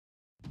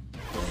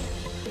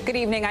Good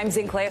evening, I'm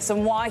Zinklea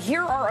Samoa.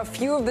 Here are a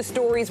few of the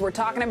stories we're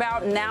talking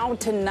about now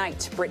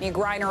tonight. Brittany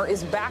Griner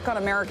is back on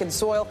American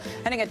soil,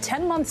 ending a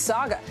 10-month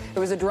saga. It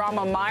was a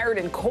drama mired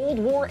in Cold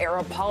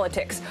War-era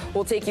politics.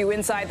 We'll take you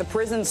inside the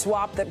prison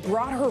swap that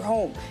brought her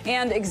home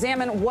and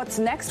examine what's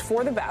next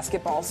for the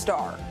basketball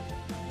star.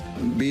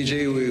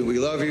 BG, we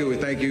love you. We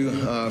thank you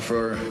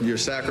for your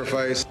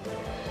sacrifice.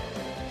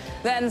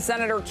 Then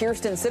Senator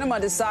Kyrsten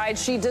Sinema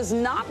decides she does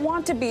not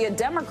want to be a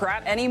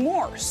Democrat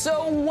anymore.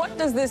 So what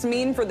does this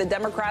mean for the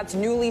Democrats'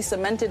 newly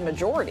cemented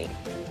majority?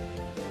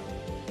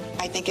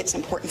 I think it's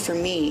important for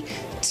me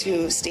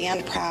to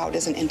stand proud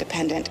as an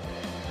independent.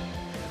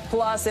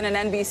 Plus, in an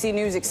NBC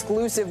News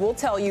exclusive, we'll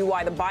tell you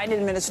why the Biden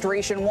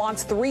administration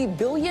wants $3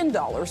 billion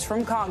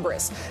from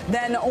Congress.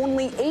 Then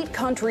only 8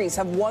 countries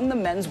have won the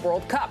Men's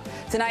World Cup.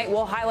 Tonight,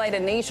 we'll highlight a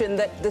nation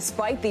that,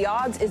 despite the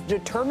odds, is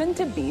determined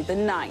to be the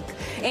 9th.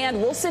 And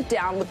we'll sit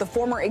down with the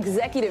former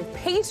executive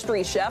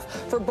pastry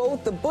chef for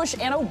both the Bush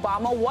and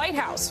Obama White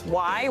House.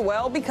 Why?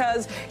 Well,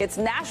 because it's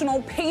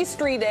National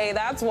Pastry Day.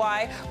 That's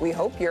why. We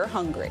hope you're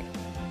hungry.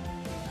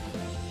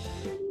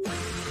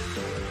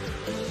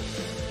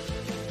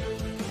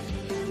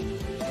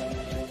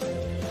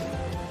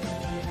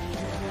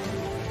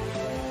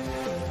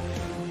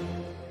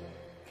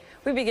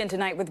 We begin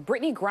tonight with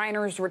Brittany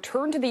Griner's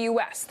return to the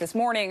U.S. This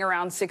morning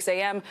around 6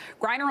 a.m.,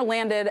 Griner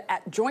landed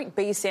at Joint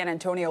Base San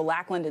Antonio,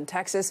 Lackland in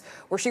Texas,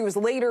 where she was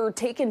later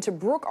taken to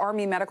Brooke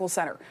Army Medical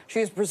Center. She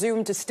is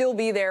presumed to still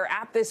be there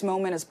at this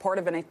moment as part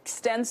of an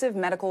extensive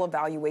medical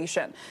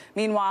evaluation.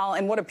 Meanwhile,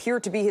 in what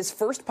appeared to be his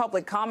first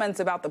public comments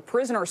about the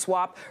prisoner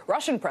swap,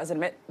 Russian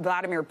President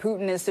Vladimir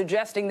Putin is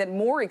suggesting that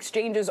more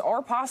exchanges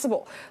are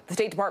possible. The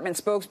State Department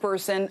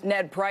spokesperson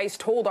Ned Price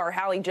told our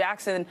Hallie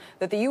Jackson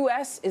that the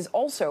U.S. is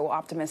also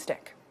optimistic.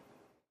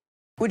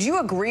 Would you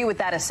agree with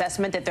that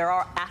assessment that there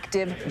are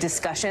active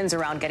discussions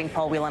around getting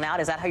Paul Whelan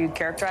out? Is that how you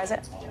characterize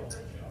it?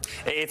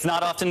 It's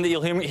not often that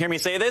you'll hear me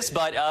say this,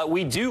 but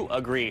we do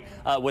agree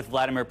with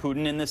Vladimir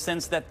Putin in the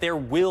sense that there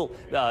will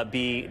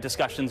be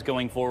discussions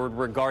going forward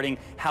regarding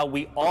how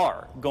we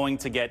are going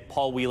to get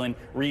Paul Whelan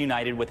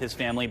reunited with his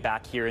family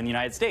back here in the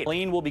United States.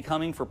 Plane will be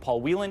coming for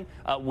Paul Whelan.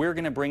 We're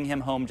going to bring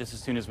him home just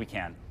as soon as we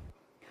can.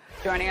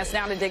 Joining us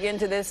now to dig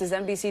into this is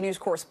NBC News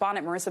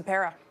correspondent Marissa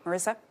Pera.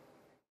 Marissa?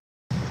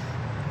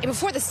 And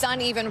before the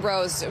sun even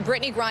rose,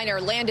 Brittany Griner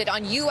landed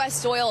on U.S.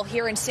 soil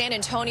here in San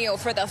Antonio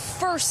for the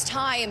first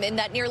time in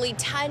that nearly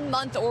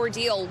 10-month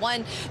ordeal,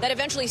 one that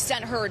eventually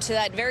sent her to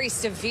that very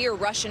severe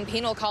Russian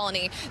penal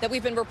colony that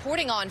we've been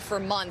reporting on for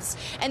months.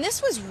 And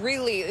this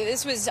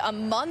was a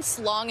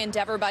months-long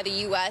endeavor by the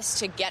U.S.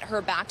 to get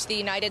her back to the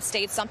United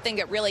States, something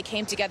that really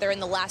came together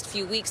in the last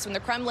few weeks when the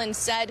Kremlin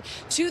said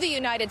to the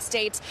United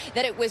States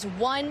that it was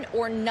one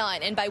or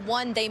none. And by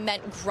one, they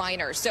meant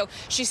Griner. So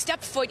she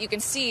stepped foot. You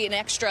can see an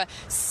extra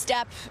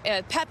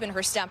pep in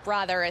her step,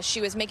 rather, as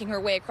she was making her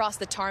way across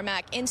the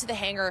tarmac into the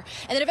hangar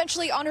and then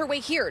eventually on her way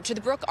here to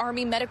the Brooke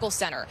Army Medical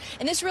Center.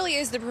 And this really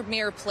is the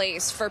premier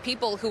place for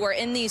people who are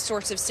in these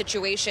sorts of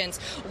situations.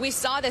 We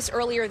saw this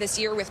earlier this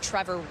year with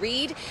Trevor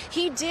Reed.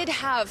 He did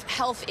have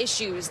health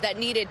issues that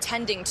needed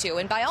tending to.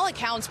 And by all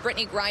accounts,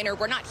 Brittany Griner,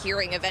 we're not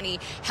hearing of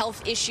any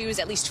health issues,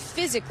 at least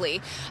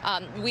physically.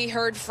 We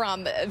heard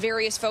from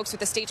various folks with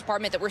the State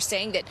Department that were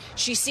saying that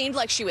she seemed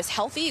like she was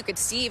healthy. You could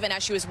see even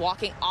as she was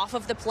walking off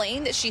of the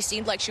plane that she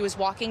seemed like she was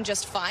walking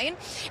just fine,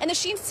 and that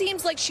she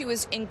seems like she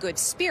was in good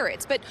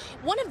spirits. But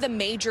one of the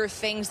major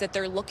things that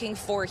they're looking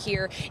for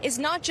here is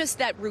not just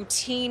that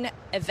routine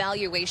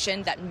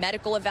evaluation, that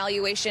medical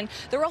evaluation.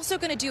 They're also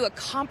going to do a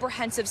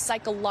comprehensive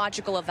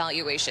psychological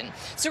evaluation.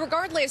 So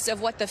regardless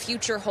of what the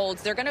future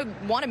holds, they're going to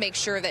want to make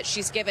sure that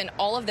she's given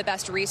all of the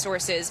best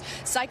resources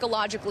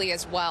psychologically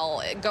as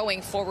well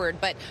going forward.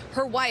 But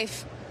her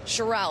wife,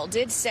 Sherelle,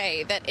 did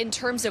say that in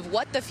terms of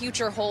what the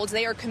future holds,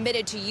 they are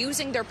committed to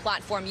using their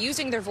platform,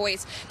 using their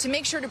voice to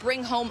make sure to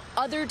bring home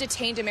other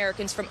detained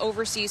Americans from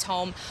overseas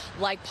home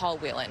like Paul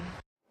Whelan.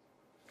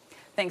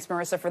 Thanks,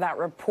 Marissa, for that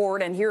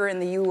report. And here in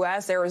the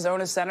U.S.,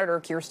 Arizona Senator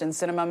Kyrsten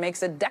Sinema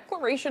makes a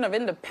declaration of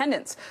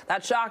independence.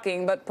 That's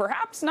shocking, but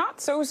perhaps not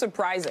so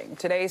surprising.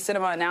 Today,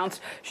 Sinema announced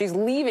she's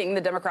leaving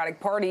the Democratic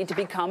Party to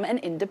become an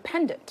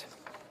independent.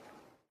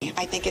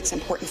 I think it's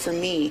important for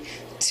me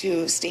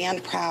to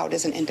stand proud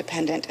as an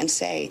independent and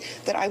say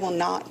that I will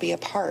not be a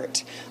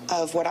part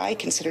of what I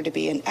consider to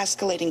be an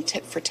escalating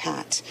tit for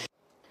tat.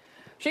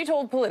 She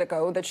told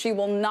Politico that she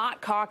will not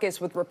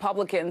caucus with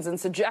Republicans and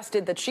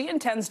suggested that she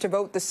intends to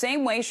vote the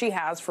same way she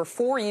has for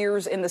 4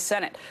 years in the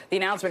Senate. The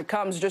announcement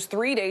comes just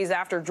 3 days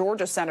after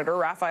Georgia Senator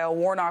Raphael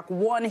Warnock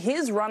won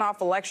his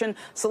runoff election,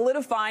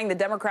 solidifying the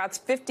Democrats'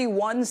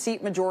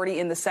 51-seat majority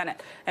in the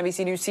Senate.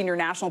 NBC News senior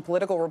national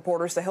political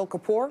reporter Sahil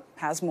Kapoor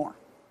has more.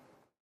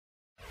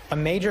 A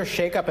major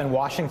shakeup in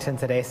Washington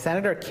today.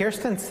 Senator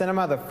Kyrsten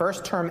Sinema, the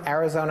first-term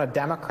Arizona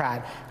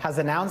Democrat, has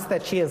announced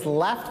that she has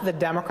left the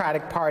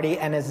Democratic Party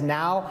and is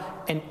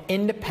now an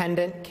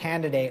independent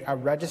candidate, a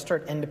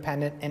registered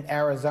independent in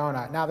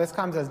Arizona. Now, this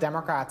comes as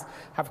Democrats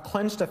have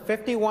clinched a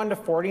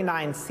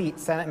 51-49 seat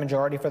Senate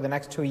majority for the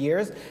next 2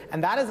 years,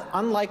 and that is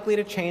unlikely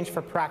to change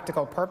for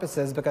practical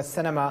purposes because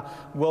Sinema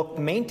will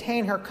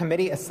maintain her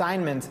committee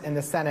assignments in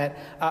the Senate,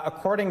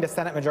 according to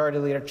Senate Majority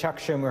Leader Chuck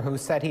Schumer, who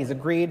said he's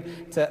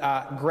agreed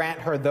to grant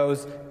her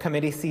those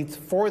committee seats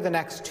for the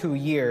next 2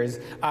 years.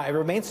 It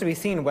remains to be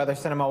seen whether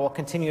Sinema will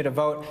continue to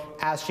vote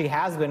as she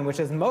has been, which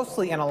is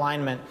mostly in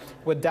alignment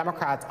with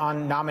Democrats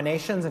on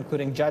nominations,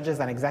 including judges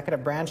and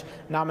executive branch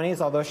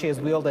nominees, although she has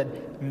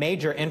wielded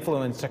major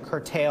influence to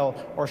curtail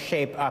or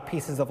shape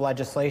pieces of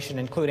legislation,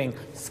 including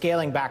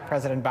scaling back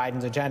President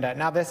Biden's agenda.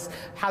 Now, this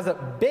has a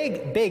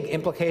big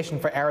implication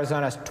for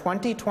Arizona's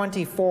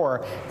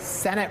 2024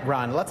 Senate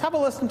run. Let's have a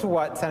listen to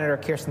what Senator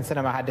Kyrsten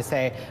Sinema had to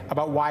say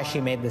about why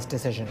she made this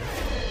decision.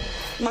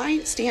 My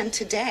stand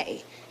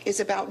today is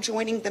about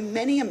joining the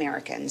many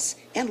Americans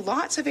and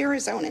lots of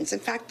Arizonans, in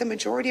fact, the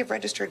majority of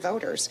registered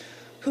voters,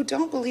 who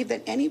don't believe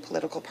that any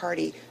political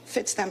party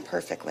fits them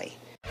perfectly.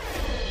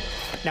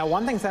 Now,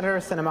 one thing Senator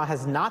Sinema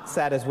has not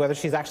said is whether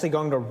she's actually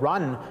going to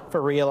run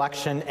for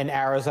re-election in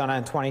Arizona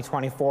in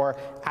 2024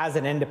 as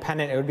an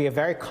independent. It would be a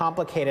very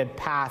complicated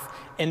path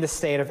in the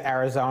state of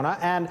Arizona.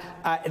 And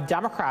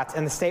Democrats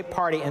in the state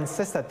party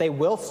insist that they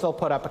will still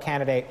put up a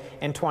candidate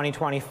in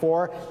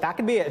 2024. That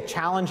could be a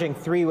challenging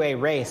three-way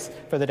race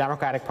for the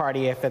Democratic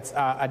Party if it's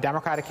a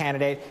Democratic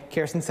candidate,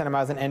 Kyrsten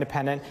Sinema as an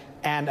independent,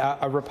 and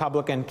a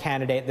Republican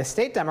candidate. The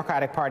state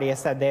Democratic Party has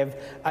said they've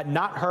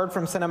not heard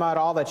from Sinema at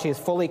all, that she has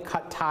fully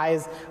cut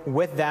ties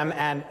with them,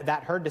 and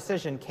that her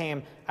decision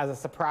came as a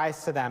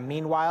surprise to them.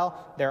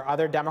 Meanwhile, there are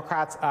other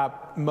Democrats,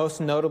 most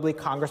notably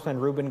Congressman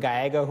Ruben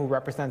Gallego, who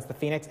represents the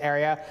Phoenix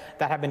area,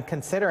 that have been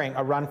considering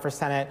a run for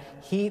Senate.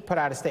 He put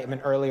out a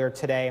statement earlier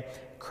today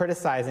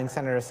criticizing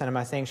Senator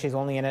Sinema, saying she's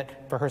only in it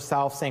for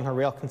herself, saying her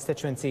real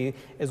constituency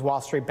is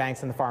Wall Street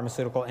banks and the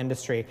pharmaceutical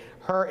industry.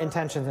 Her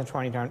intentions in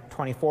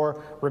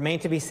 2024 remain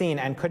to be seen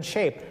and could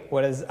shape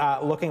what is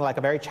looking like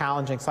a very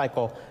challenging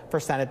cycle for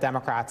Senate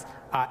Democrats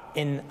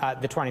in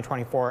the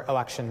 2024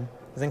 election.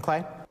 Isn't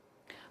Clay?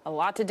 A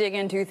lot to dig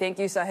into. Thank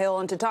you, Sahil.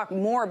 And to talk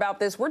more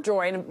about this, we're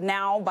joined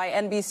now by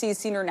NBC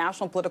senior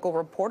national political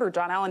reporter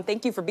John Allen.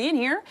 Thank you for being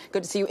here.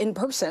 Good to see you in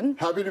person.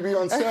 Happy to be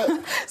on set.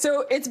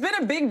 So it's been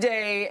a big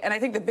day, and I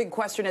think the big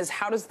question is,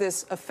 how does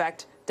this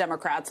affect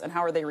Democrats and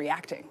how are they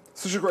reacting?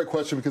 Such a great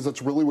question, because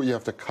that's really what you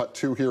have to cut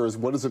to here is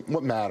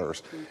what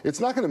matters. It's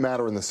not going to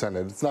matter in the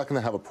Senate. It's not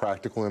going to have a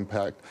practical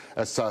impact,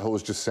 as Sahil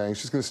was just saying.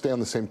 She's going to stay on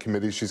the same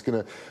committee. She's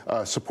going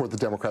to support the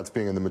Democrats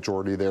being in the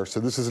majority there. So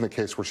this isn't a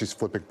case where she's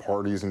flipping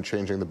parties and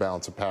changing the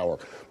balance of power.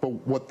 But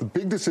what the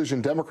big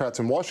decision Democrats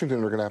in Washington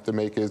are going to have to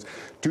make is,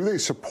 do they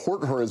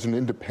support her as an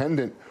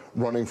independent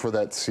running for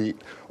that seat,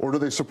 or do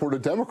they support a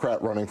Democrat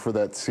running for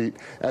that seat?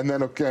 And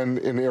then again,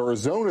 in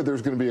Arizona,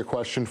 there's going to be a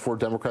question for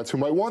Democrats who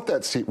might want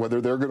that seat, whether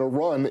they're going to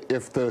run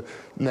if the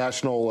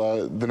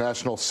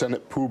national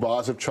Senate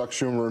poobahs of Chuck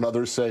Schumer and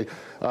others say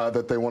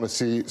that they want to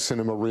see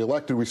Sinema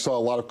reelected. We saw a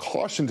lot of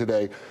caution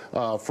today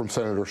from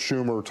Senator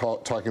Schumer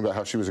talking about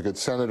how she was a good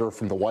senator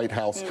from the White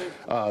House.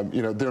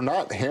 You know, they're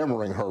not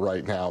hammering her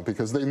right now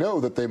because they know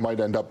that they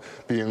might end up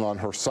being on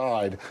her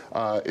side.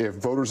 If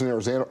voters in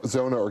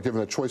Arizona are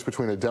given a choice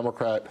between a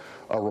Democrat,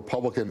 a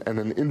Republican, and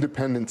an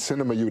independent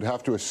Sinema, you would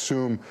have to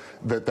assume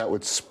that that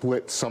would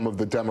split some of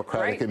the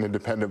Democratic and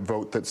independent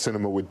vote that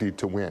Sinema would need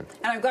to win.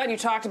 And I'm glad you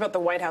talked about the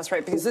White House,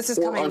 right? Because this is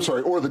coming... I'm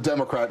sorry, or the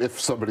Democrat if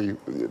somebody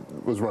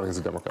was running as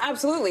a Democrat.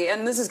 Absolutely.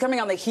 And this is coming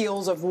on the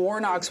heels of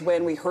Warnock's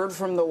win. We heard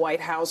from the White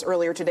House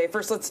earlier today.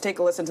 First, let's take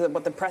a listen to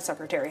what the press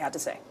secretary had to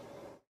say.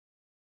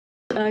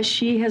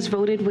 She has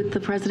voted with the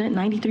president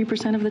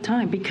 93% of the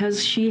time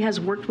because she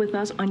has worked with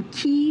us on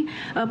key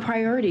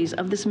priorities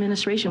of this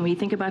administration. When you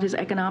think about his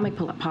economic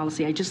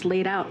policy, I just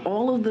laid out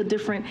all of the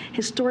different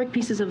historic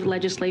pieces of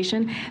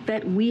legislation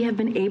that we have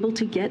been able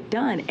to get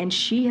done, and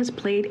she has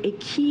played a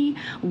key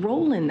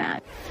role in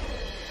that.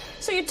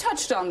 So you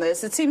touched on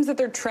this. It seems that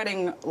they're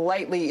treading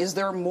lightly. Is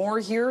there more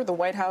here the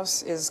White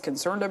House is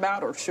concerned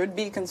about or should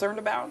be concerned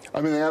about?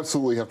 I mean, they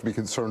absolutely have to be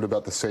concerned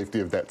about the safety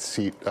of that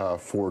seat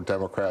for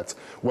Democrats,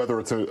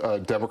 whether it's a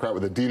Democrat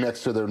with a D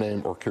next to their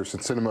name or Kyrsten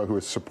Sinema, who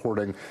is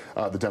supporting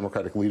the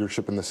Democratic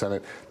leadership in the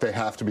Senate. They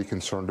have to be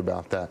concerned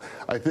about that.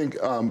 I think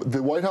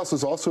the White House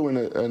is also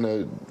in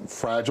a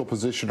fragile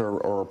position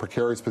or a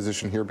precarious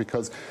position here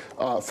because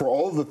for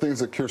all of the things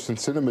that Kyrsten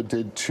Sinema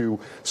did to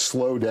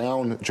slow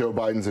down Joe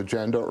Biden's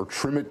agenda or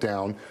trim it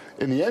down.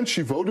 In the end,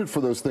 she voted for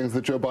those things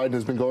that Joe Biden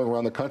has been going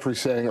around the country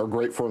saying are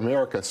great for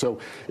America. So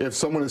if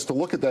someone is to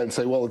look at that and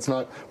say, well, it's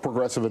not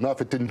progressive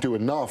enough, it didn't do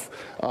enough,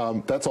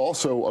 that's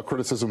also a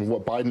criticism of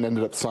what Biden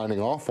ended up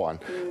signing off on.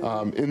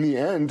 In the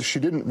end, she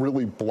didn't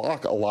really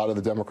block a lot of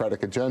the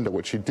Democratic agenda.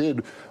 What she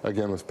did,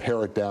 again, was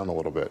pare it down a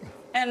little bit.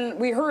 And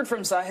we heard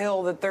from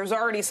Sahil that there's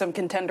already some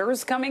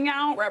contenders coming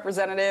out.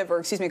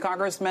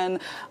 Congressman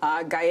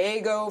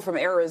Gallego from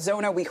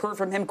Arizona. We heard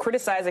from him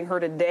criticizing her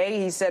today.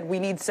 He said we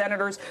need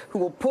senators who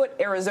will put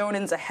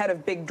Arizonans ahead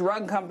of big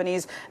drug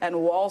companies and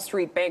Wall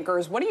Street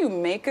bankers. What do you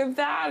make of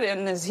that?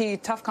 And is he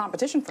tough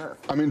competition for her?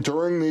 I mean,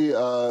 during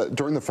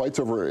the fights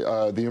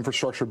over the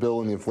infrastructure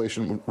bill and the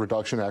Inflation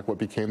Reduction Act, what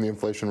became the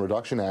Inflation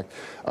Reduction Act,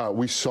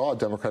 we saw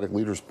Democratic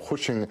leaders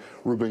pushing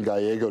Ruben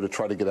Gallego to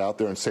try to get out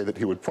there and say that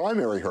he would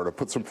primary her, to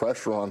put some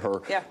pressure on her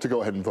to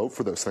go ahead and vote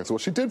for those things. Well,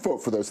 she did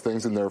vote for those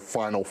things in their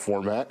final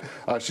format.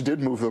 She did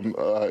move them,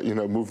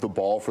 move the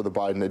ball for the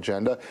Biden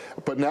agenda.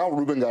 But now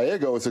Ruben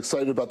Gallego is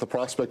excited about the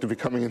prospect of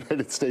becoming a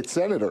United States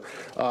Senator.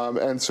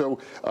 And so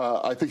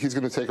I think he's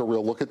going to take a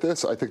real look at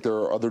this. I think there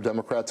are other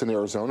Democrats in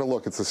Arizona.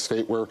 Look, it's a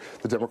state where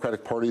the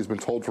Democratic Party has been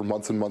told for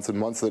months and months and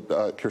months that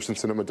Kyrsten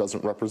Sinema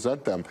doesn't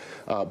represent them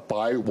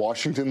by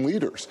Washington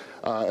leaders.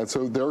 And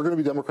so there are going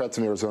to be Democrats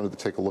in Arizona to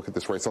take a look at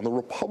this race. On the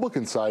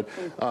Republican side,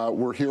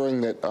 we're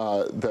hearing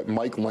that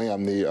Mike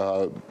Lamb,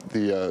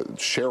 the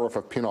sheriff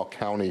of Pinal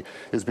County,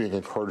 is being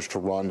encouraged to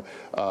run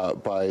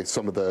by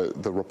some of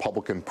the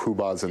Republican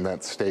poobahs in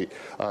that state.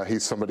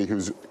 He's somebody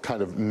who's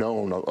kind of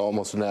known,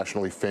 almost a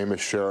nationally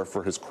famous sheriff,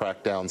 for his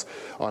crackdowns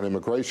on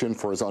immigration,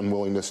 for his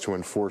unwillingness to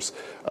enforce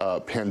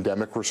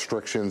pandemic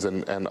restrictions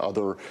and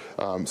other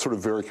sort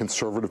of very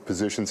conservative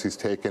positions he's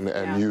taken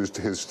and used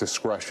his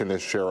discretion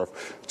as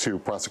sheriff to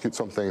prosecute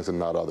some things and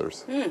not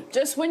others.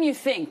 Just when you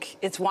think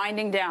it's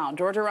winding down,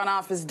 Georgia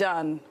runoff is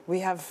done, we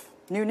have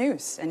new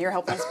news, and you're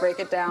helping us break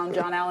it down.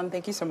 John Allen,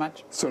 thank you so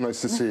much. So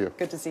nice to see you.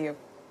 Good to see you.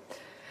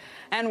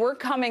 And we're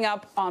coming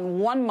up on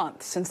 1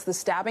 month since the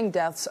stabbing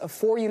deaths of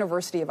 4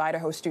 University of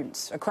Idaho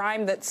students, a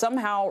crime that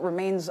somehow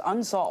remains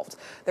unsolved.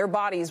 Their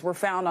bodies were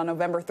found on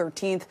November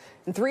 13th,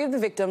 and 3 of the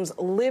victims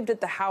lived at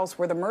the house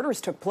where the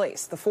murders took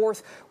place. The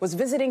 4th was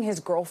visiting his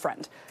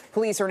girlfriend.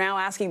 Police are now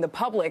asking the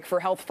public for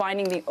help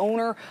finding the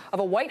owner of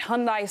a white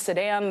Hyundai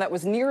sedan that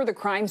was near the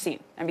crime scene.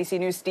 NBC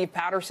News' Steve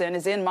Patterson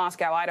is in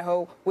Moscow,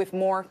 Idaho, with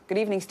more. Good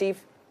evening, Steve.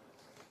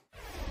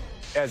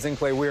 As in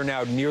Clay, we are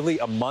now nearly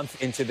a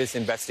month into this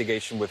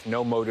investigation with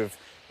no motive,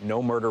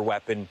 no murder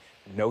weapon,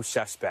 no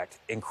suspect.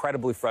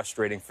 Incredibly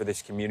frustrating for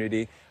this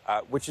community,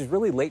 which is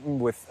really laden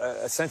with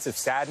a sense of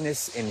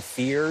sadness and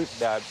fear.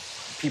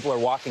 People are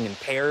walking in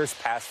pairs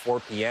past 4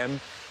 p.m.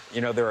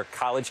 You know, there are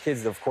college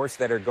kids, of course,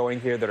 that are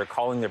going here that are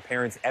calling their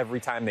parents every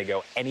time they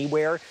go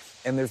anywhere.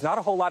 And there's not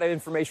a whole lot of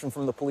information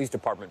from the police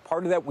department.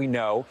 Part of that we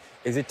know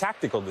is a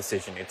tactical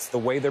decision. It's the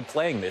way they're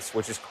playing this,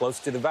 which is close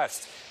to the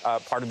vest.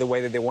 Part of the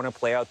way that they want to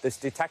play out this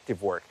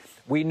detective work.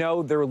 We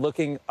know they're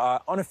looking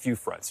on a few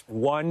fronts.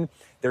 One,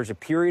 there's a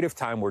period of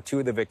time where 2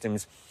 of the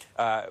victims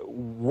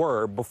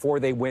were before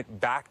they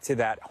went back to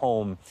that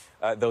home,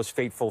 those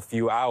fateful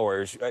few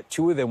hours.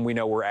 2 of them we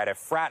know were at a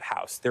frat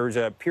house. There's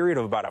a period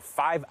of about a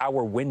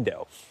 5-hour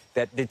window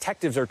that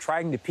detectives are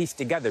trying to piece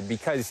together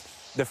because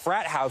the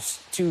frat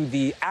house to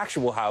the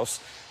actual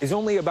house is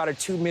only about a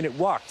 2-minute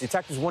walk.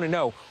 Detectives want to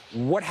know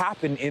what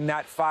happened in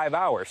that 5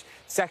 hours.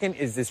 Second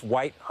is this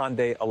white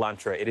Hyundai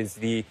Elantra. It is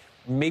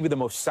maybe the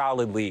most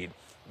solid lead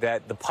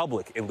that the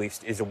public, at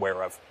least, is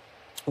aware of.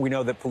 We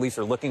know that police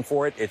are looking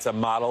for it. It's a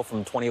model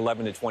from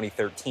 2011 to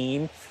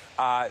 2013.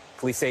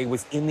 Police say it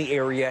was in the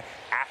area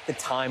at the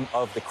time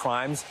of the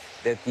crimes,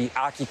 that the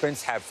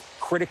occupants have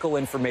critical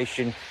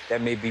information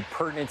that may be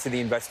pertinent to the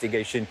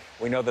investigation.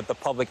 We know that the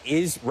public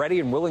is ready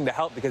and willing to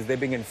help because they've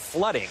been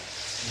flooding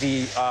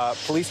the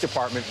police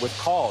department with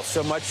calls,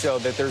 so much so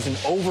that there's an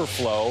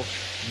overflow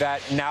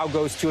that now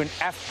goes to an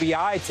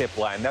FBI tip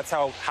line. That's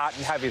how hot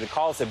and heavy the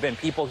calls have been.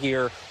 People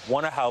here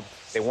want to help.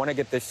 They want to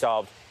get this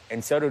solved.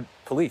 And so do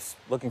police,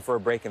 looking for a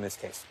break in this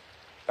case.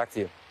 Back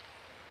to you.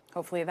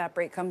 Hopefully that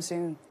break comes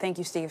soon. Thank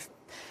you, Steve.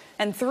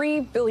 And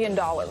 $3 billion.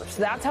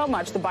 That's how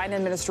much the Biden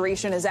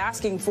administration is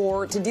asking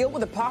for to deal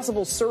with a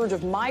possible surge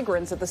of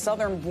migrants at the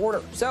southern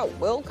border. So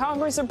will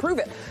Congress approve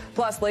it?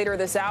 Plus, later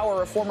this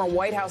hour, a former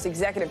White House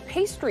executive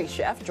pastry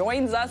chef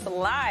joins us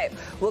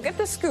live. We'll get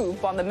the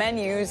scoop on the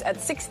menus at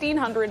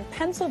 1600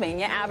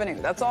 Pennsylvania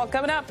Avenue. That's all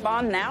coming up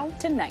on Now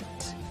Tonight.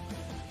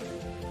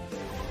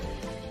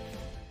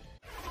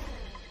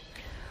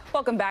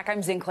 Welcome back.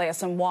 I'm Zinklea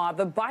Samwa.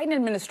 The Biden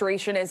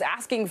administration is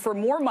asking for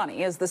more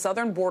money as the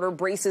southern border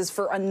braces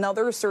for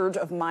another surge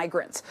of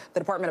migrants. The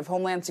Department of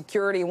Homeland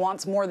Security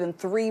wants more than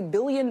 $3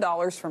 billion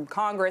from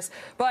Congress,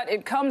 but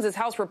it comes as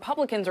House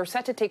Republicans are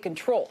set to take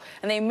control,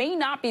 and they may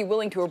not be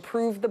willing to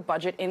approve the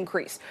budget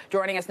increase.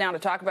 Joining us now to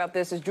talk about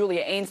this is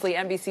Julia Ainsley,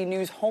 NBC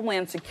News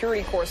Homeland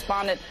Security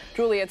correspondent.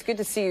 Julia, it's good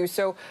to see you.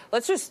 So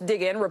let's just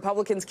dig in.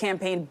 Republicans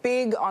campaigned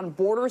big on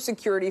border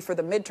security for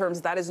the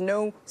midterms. That is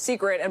no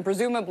secret, and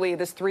presumably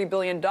this $3 $3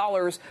 billion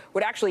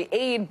would actually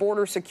aid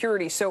border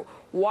security. So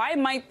why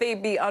might they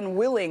be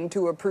unwilling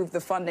to approve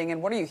the funding?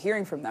 And what are you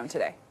hearing from them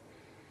today?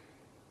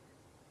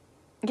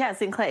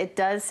 Yes, and Clay, it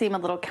does seem a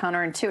little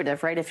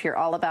counterintuitive, right? If you're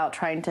all about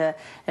trying to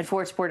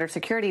enforce border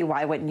security,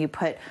 why wouldn't you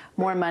put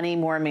more money,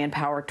 more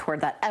manpower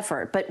toward that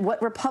effort? But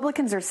what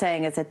Republicans are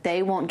saying is that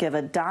they won't give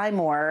a dime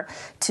more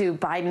to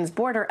Biden's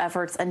border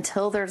efforts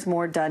until there's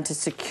more done to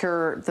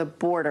secure the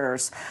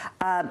borders.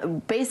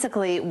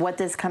 Basically, what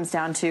this comes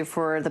down to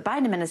for the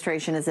Biden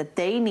administration is that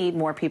they need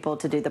more people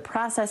to do the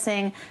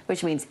processing,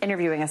 which means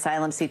interviewing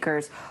asylum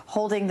seekers,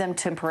 holding them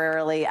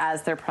temporarily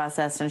as they're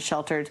processed and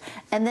sheltered,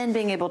 and then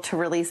being able to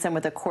release them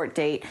with a court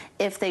date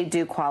if they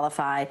do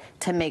qualify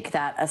to make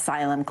that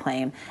asylum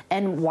claim.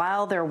 And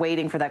while they're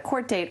waiting for that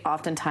court date,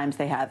 oftentimes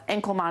they have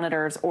ankle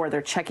monitors or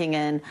they're checking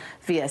in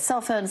via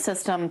cell phone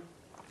system.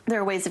 There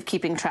are ways of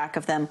keeping track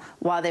of them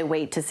while they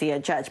wait to see a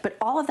judge. But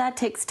all of that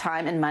takes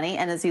time and money.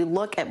 And as you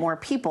look at more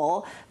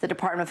people, the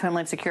Department of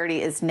Homeland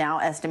Security is now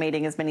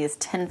estimating as many as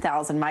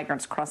 10,000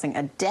 migrants crossing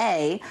a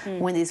day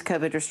when these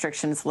COVID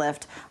restrictions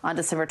lift on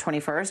December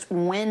 21st.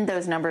 When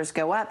those numbers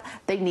go up,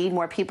 they need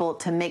more people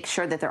to make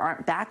sure that there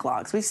aren't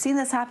backlogs. We've seen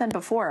this happen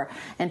before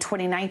in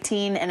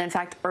 2019. And in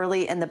fact,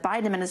 early in the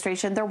Biden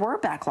administration, there were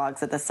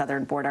backlogs at the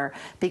southern border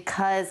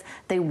because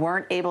they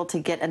weren't able to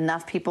get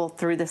enough people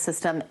through the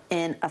system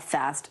in a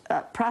fast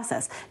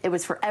process. It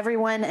was for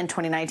everyone in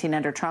 2019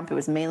 under Trump. It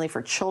was mainly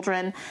for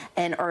children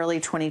in early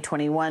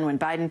 2021 when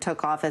Biden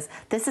took office.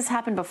 This has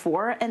happened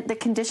before, and the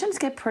conditions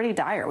get pretty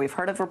dire. We've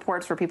heard of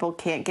reports where people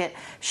can't get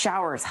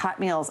showers, hot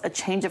meals, a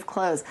change of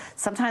clothes.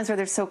 Sometimes where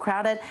they're so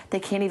crowded, they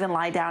can't even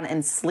lie down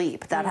and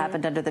sleep. That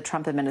happened under the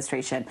Trump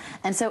administration.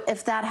 And so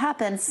if that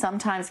happens,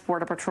 sometimes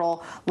Border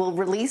Patrol will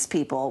release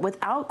people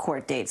without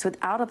court dates,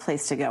 without a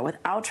place to go,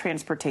 without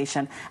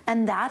transportation.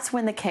 And that's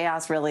when the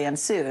chaos really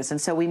ensues.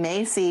 And so we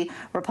may see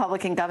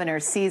Republican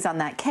governors seize on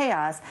that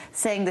chaos,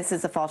 saying this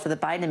is the fault of the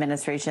Biden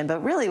administration.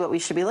 But really what we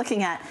should be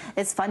looking at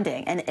is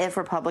funding. And if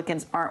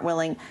Republicans aren't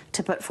willing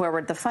to put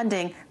forward the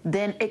funding,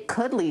 then it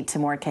could lead to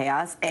more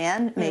chaos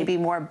and maybe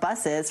more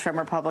buses from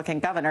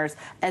Republican governors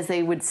as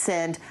they would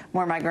send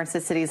more migrants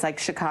to cities like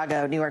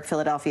Chicago, New York,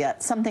 Philadelphia.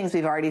 Some things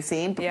we've already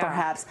seen, but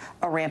perhaps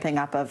a ramping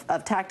up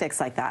of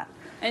tactics like that.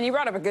 And you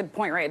brought up a good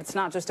point, right? It's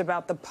not just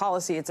about the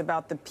policy, it's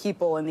about the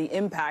people, and the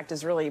impact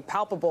is really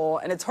palpable.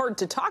 And it's hard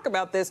to talk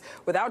about this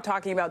without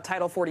talking about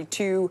Title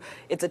 42.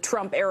 It's a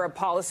Trump-era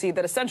policy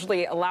that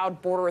essentially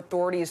allowed border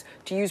authorities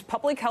to use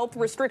public health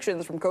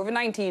restrictions from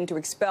COVID-19 to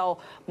expel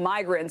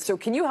migrants. So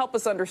can you help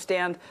us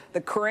understand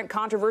the current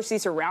controversy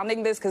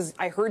surrounding this? Because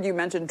I heard you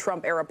mention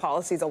Trump-era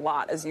policies a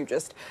lot as you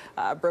just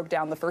broke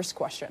down the first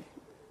question.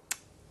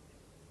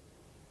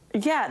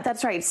 Yeah,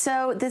 that's right.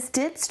 So this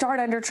did start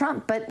under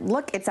Trump, but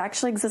look, it's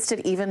actually existed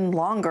even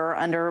longer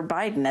under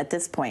Biden at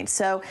this point.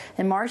 So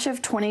in March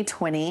of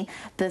 2020,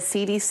 the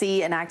CDC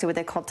enacted what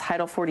they called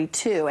Title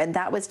 42, and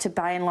that was to,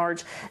 by and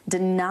large,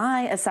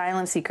 deny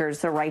asylum seekers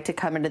the right to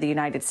come into the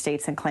United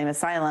States and claim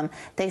asylum.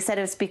 They said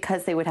it was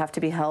because they would have to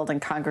be held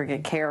in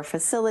congregate care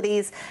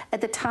facilities.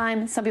 At the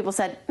time, some people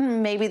said,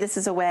 maybe this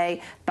is a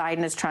way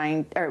Biden is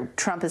trying, or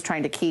Trump is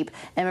trying to keep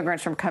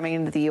immigrants from coming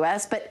into the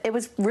U.S., but it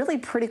was really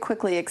pretty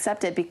quickly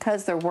accepted because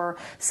there were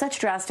such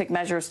drastic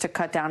measures to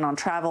cut down on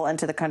travel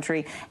into the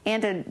country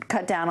and to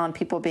cut down on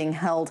people being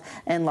held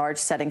in large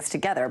settings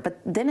together. But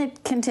then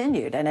it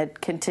continued, and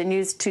it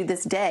continues to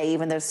this day,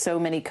 even though so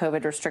many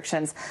COVID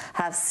restrictions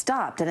have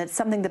stopped. And it's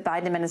something the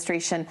Biden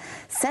administration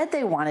said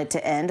they wanted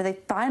to end. They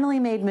finally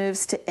made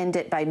moves to end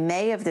it by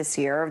May of this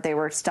year. They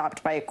were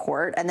stopped by a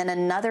court. And then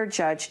another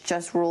judge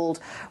just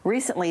ruled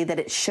recently that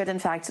it should, in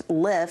fact,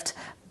 lift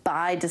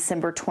by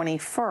December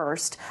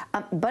 21st,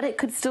 but it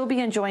could still be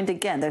enjoined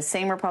again. Those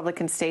same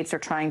Republican states are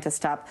trying to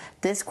stop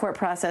this court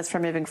process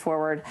from moving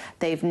forward.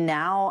 They've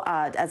now,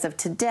 as of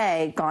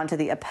today, gone to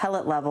the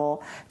appellate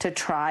level to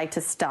try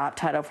to stop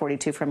Title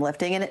 42 from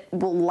lifting, and it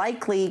will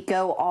likely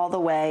go all the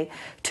way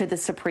to the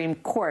Supreme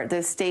Court.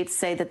 Those states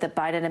say that the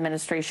Biden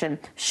administration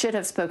should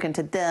have spoken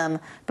to them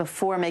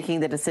before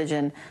making the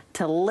decision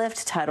to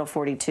lift Title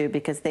 42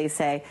 because they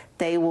say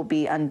they will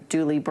be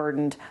unduly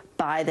burdened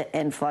by the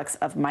influx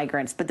of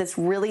migrants. But this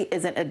really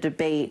isn't a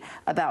debate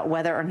about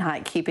whether or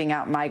not keeping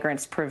out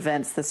migrants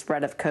prevents the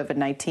spread of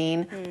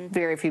COVID-19.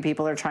 Very few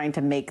people are trying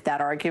to make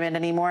that argument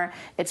anymore.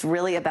 It's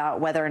really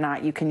about whether or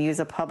not you can use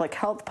a public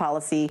health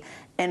policy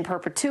in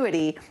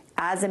perpetuity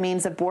as a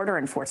means of border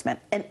enforcement.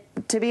 And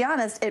to be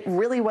honest, it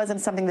really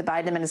wasn't something the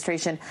Biden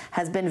administration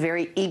has been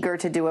very eager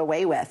to do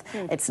away with.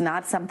 It's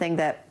not something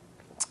that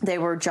they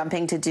were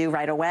jumping to do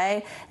right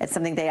away. It's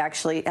something they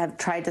actually have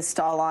tried to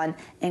stall on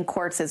in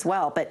courts as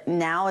well. But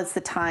now is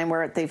the time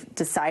where they've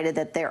decided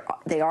that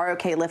they are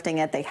okay lifting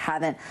it. They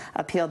haven't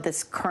appealed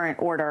this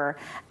current order.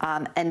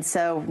 And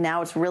so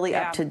now it's really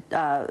up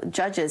to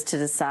judges to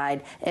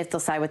decide if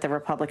they'll side with the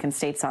Republican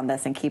states on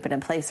this and keep it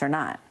in place or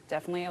not.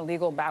 Definitely a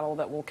legal battle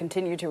that will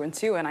continue to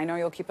ensue. And I know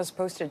you'll keep us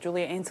posted.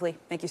 Julia Ainsley,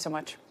 thank you so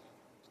much.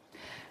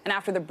 And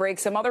after the break,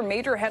 some other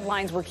major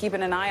headlines we're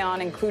keeping an eye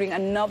on, including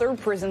another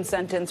prison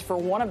sentence for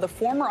one of the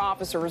former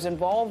officers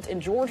involved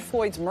in George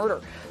Floyd's murder.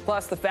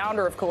 Plus, the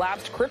founder of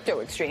collapsed crypto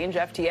exchange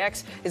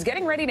FTX is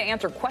getting ready to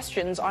answer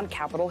questions on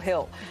Capitol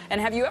Hill. And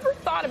have you ever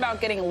thought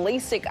about getting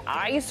Lasik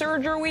eye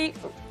surgery?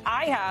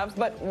 I have,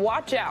 but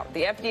watch out.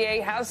 The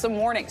FDA has some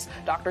warnings.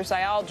 Dr.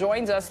 Sayal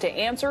joins us to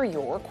answer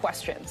your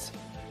questions.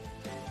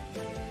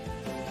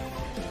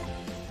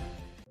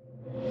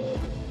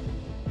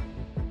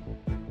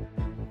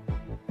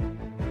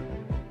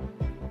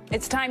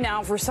 It's time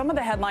now for some of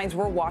the headlines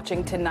we're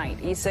watching tonight.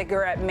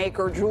 E-cigarette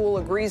maker Juul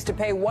agrees to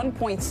pay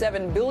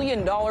 $1.7 billion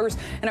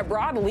in a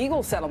broad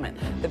legal settlement.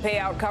 The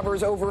payout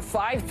covers over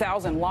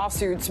 5,000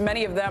 lawsuits,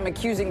 many of them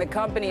accusing the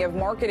company of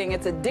marketing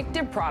its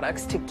addictive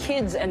products to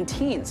kids and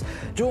teens.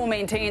 Juul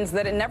maintains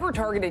that it never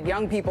targeted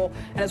young people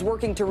and is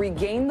working to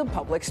regain the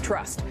public's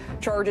trust.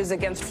 Charges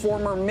against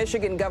former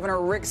Michigan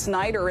Governor Rick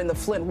Snyder in the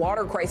Flint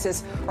water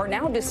crisis are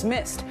now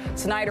dismissed.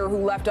 Snyder, who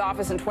left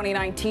office in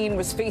 2019,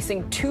 was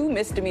facing 2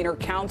 misdemeanor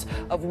counts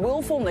of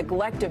willful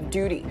neglect of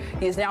duty.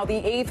 He is now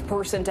the 8th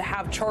person to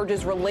have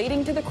charges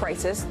relating to the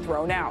crisis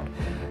thrown out.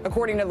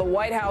 According to the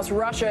White House,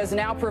 Russia is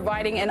now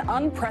providing an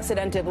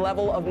unprecedented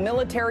level of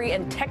military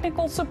and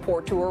technical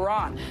support to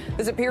Iran.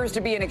 This appears to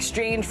be in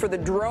exchange for the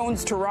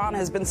drones Tehran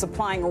has been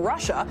supplying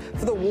Russia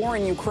for the war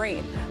in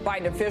Ukraine.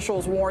 Biden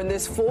officials warn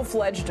this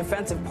full-fledged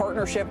defensive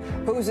partnership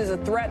poses a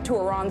threat to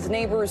Iran's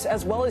neighbors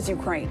as well as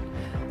Ukraine.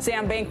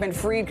 Sam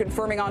Bankman-Fried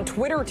confirming on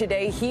Twitter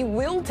today he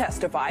will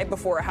testify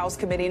before a House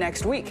committee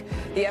next week.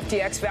 The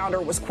FTX founder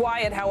was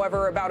quiet,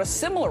 however, about a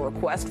similar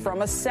request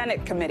from a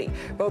Senate committee.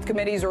 Both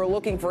committees are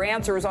looking for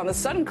answers on the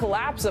sudden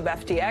collapse of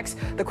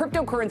FTX, the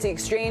cryptocurrency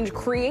exchange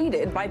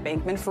created by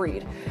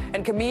Bankman-Fried.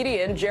 And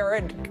comedian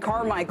Jared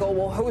Carmichael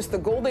will host the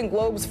Golden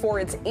Globes for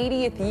its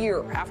 80th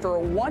year. After a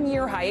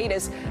 1-year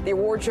hiatus, the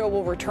award show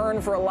will return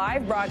for a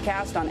live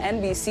broadcast on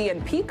NBC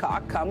and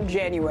Peacock come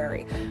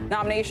January.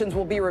 Nominations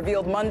will be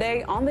revealed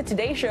Monday on The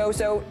Today Show,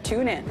 so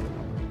tune in.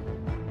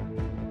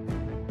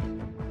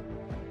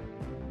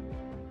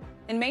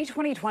 In May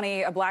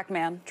 2020, a black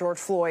man, George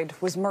Floyd,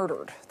 was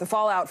murdered. The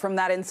fallout from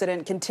that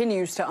incident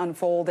continues to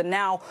unfold, and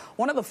now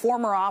one of the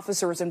former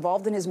officers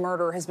involved in his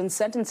murder has been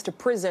sentenced to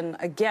prison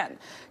again.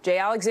 J.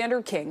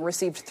 Alexander King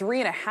received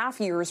 3.5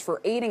 years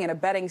for aiding and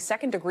abetting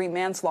second-degree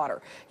manslaughter.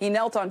 He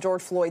knelt on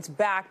George Floyd's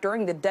back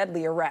during the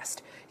deadly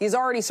arrest. He's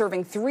already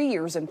serving 3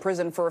 years in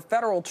prison for a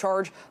federal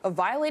charge of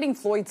violating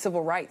Floyd's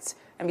civil rights.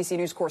 NBC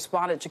News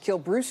correspondent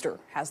Shaquille Brewster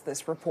has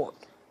this report.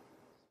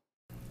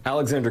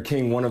 Alexander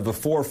King, one of the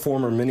 4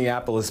 former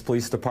Minneapolis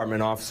Police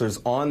Department officers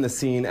on the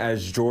scene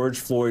as George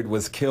Floyd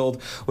was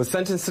killed, was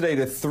sentenced today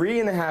to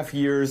 3.5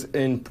 years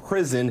in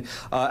prison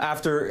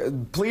after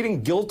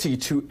pleading guilty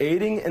to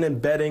aiding and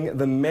abetting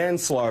the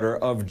manslaughter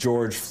of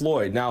George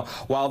Floyd. Now,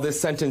 while this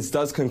sentence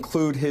does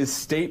conclude his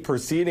state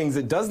proceedings,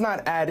 it does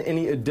not add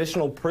any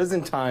additional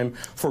prison time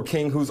for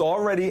King, who's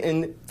already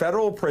in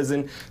federal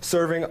prison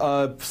serving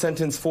a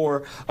sentence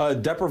for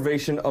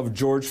deprivation of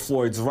George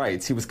Floyd's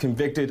rights. He was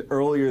convicted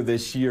earlier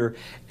this year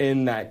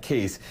in that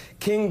case.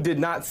 King did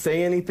not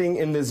say anything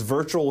in this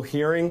virtual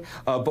hearing,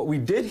 but we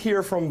did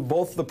hear from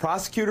both the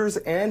prosecutors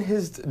and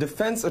his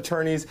defense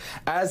attorneys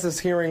as this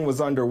hearing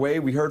was underway.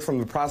 We heard from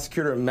the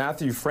prosecutor,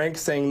 Matthew Frank,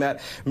 saying that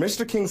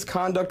Mr. King's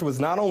conduct was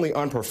not only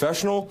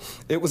unprofessional,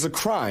 it was a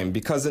crime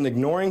because in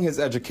ignoring his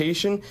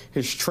education,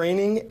 his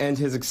training, and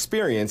his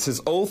experience, his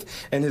oath,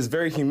 and his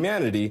very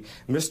humanity,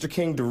 Mr.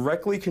 King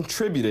directly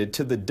contributed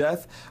to the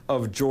death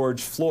of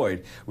George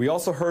Floyd. We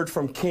also heard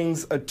from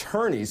King's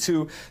attorneys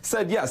who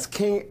said, yes,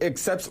 King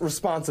accepts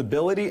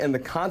responsibility and the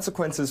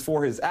consequences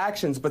for his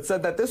actions, but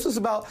said that this was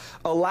about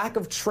a lack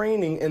of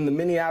training in the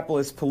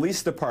Minneapolis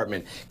Police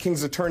Department.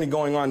 King's attorney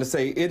going on to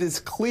say it is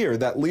clear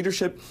that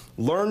leadership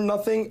learned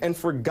nothing and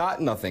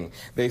forgot nothing.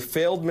 They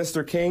failed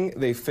Mr. King,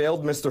 they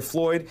failed Mr.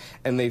 Floyd,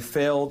 and they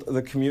failed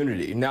the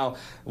community. Now,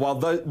 while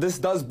this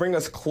does bring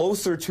us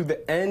closer to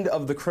the end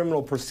of the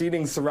criminal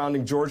proceedings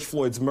surrounding George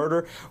Floyd's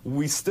murder,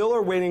 we still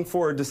are waiting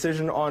for a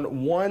decision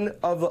on one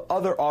of the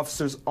other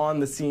officers on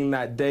the scene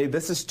that day.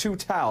 This is Tu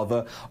Tao,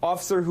 the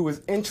officer who was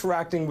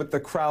interacting with the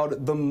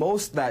crowd the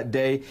most that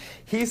day.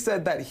 He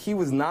said that he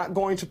was not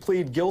going to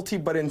plead guilty,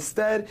 but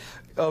instead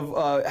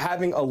of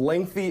having a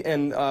lengthy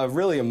and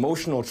really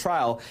emotional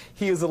trial,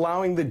 he is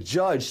allowing the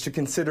judge to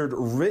consider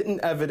written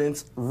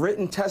evidence,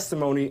 written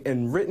testimony,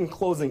 and written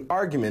closing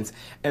arguments,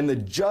 and the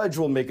judge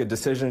will make a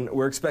decision.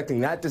 We're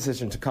expecting that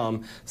decision to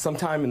come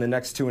sometime in the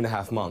next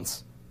 2.5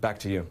 months. Back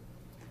to you.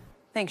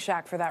 Thanks,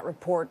 Shaq, for that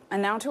report.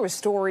 And now to a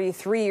story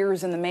 3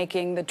 years in the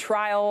making, the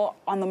trial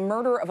on the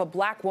murder of a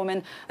black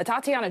woman,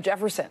 Tatiana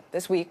Jefferson.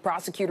 This week,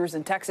 prosecutors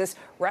in Texas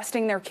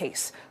resting their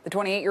case. The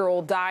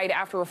 28-year-old died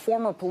after a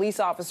former police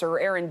officer,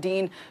 Aaron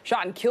Dean,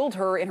 shot and killed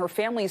her in her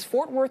family's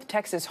Fort Worth,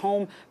 Texas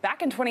home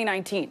back in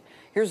 2019.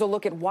 Here's a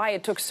look at why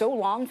it took so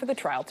long for the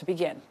trial to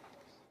begin.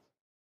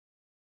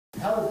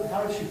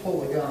 How did she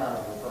pull the gun out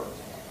of her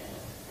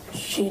purse?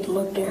 She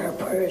looked at her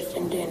purse,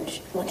 and then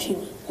when she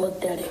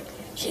looked at it,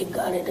 she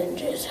got it and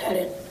just had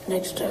it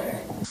next to her.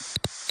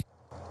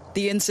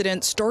 The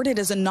incident started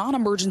as a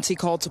non-emergency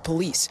call to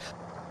police.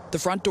 The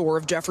front door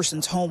of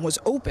Jefferson's home was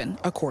open,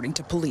 according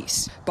to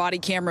police. Body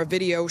camera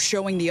video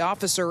showing the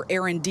officer,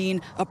 Aaron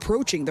Dean,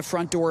 approaching the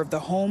front door of the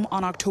home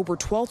on October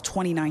 12,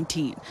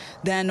 2019,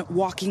 then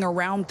walking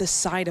around the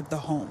side of the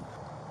home.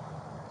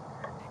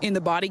 In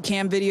the body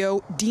cam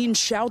video, Dean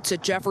shouts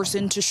at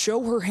Jefferson to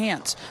show her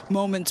hands,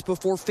 moments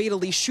before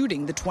fatally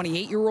shooting the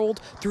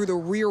 28-year-old through the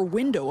rear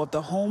window of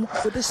the home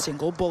with a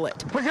single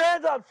bullet. Put your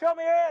hands up, show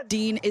me your hands.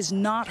 Dean is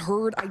not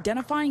heard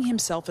identifying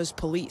himself as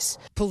police.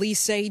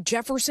 Police say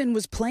Jefferson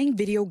was playing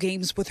video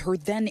games with her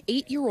then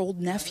 8-year-old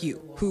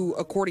nephew, who,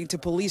 according to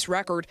police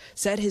record,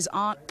 said his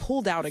aunt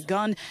pulled out a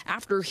gun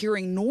after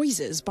hearing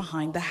noises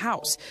behind the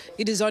house.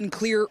 It is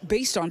unclear,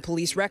 based on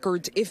police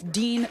records, if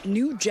Dean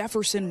knew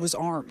Jefferson was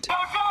armed.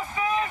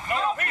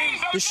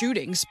 The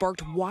shooting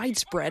sparked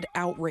widespread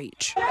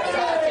outrage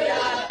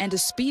and a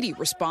speedy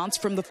response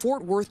from the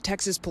Fort Worth,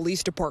 Texas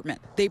Police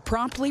Department. They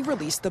promptly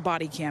released the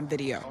body cam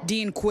video.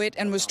 Dean quit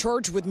and was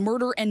charged with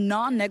murder and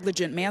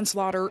non-negligent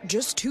manslaughter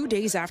just 2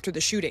 days after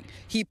the shooting.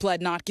 He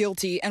pled not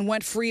guilty and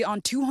went free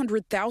on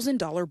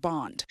 $200,000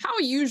 bond. How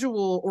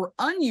usual or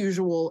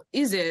unusual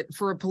is it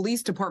for a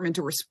police department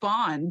to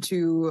respond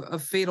to a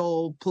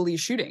fatal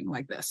police shooting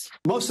like this?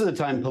 Most of the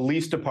time,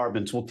 police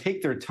departments will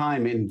take their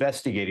time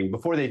investigating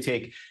before they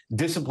take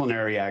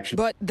disciplinary action.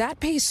 But that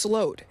pace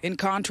slowed. In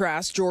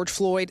contrast, George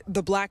Floyd,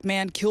 the black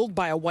man killed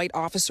by a white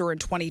officer in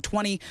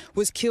 2020,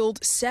 was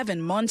killed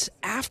 7 months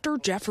after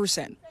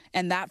Jefferson.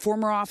 And that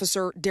former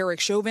officer, Derek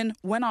Chauvin,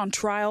 went on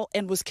trial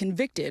and was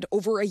convicted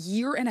over a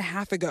year and a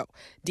half ago.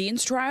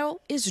 Dean's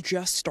trial is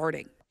just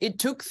starting. It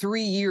took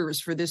 3 years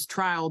for this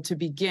trial to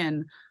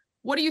begin.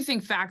 What do you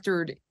think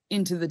factored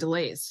into the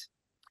delays?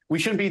 We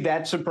shouldn't be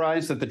that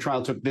surprised that the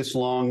trial took this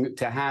long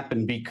to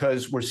happen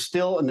because we're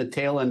still in the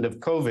tail end of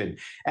COVID.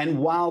 And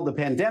while the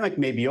pandemic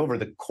may be over,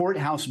 the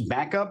courthouse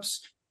backups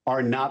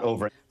are not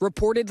over.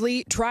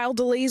 Reportedly, trial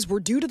delays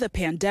were due to the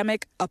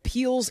pandemic,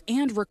 appeals,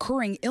 and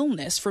recurring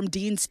illness from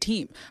Dean's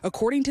team,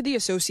 according to the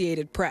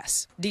Associated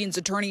Press. Dean's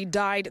attorney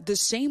died the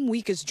same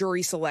week as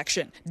jury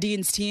selection.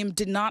 Dean's team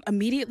did not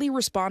immediately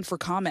respond for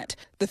comment.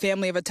 The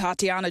family of a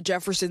Tatiana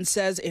Jefferson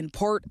says, in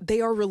part, they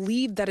are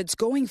relieved that it's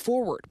going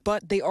forward,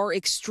 but they are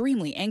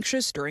extremely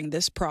anxious during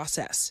this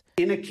process.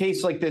 In a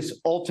case like this,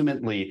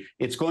 ultimately,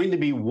 it's going to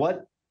be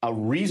what a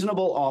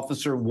reasonable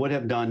officer would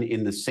have done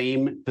in the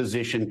same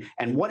position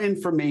and what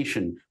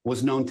information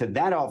was known to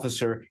that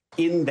officer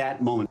in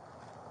that moment.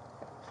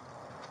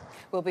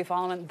 We'll be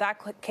following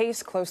that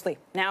case closely.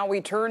 Now we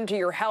turn to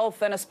your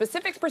health and a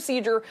specific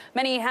procedure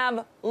many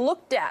have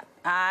looked at.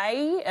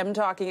 I am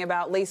talking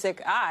about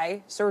Lasik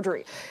eye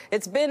surgery.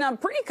 It's been a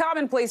pretty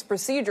commonplace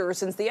procedure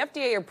since the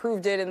FDA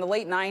approved it in the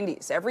late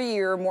 90s. Every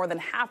year, more than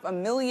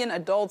 500,000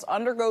 adults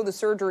undergo the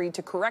surgery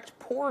to correct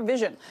poor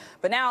vision.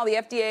 But now the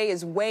FDA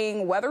is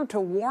weighing whether to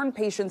warn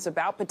patients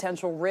about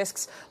potential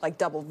risks like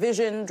double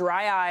vision,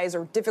 dry eyes,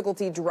 or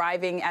difficulty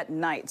driving at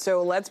night.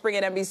 So let's bring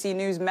in NBC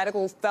News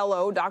medical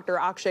fellow Dr.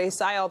 Akshay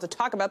Syal to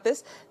talk about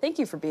this. Thank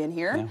you for being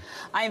here. Yeah.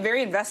 I am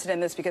very invested in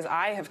this because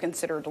I have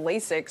considered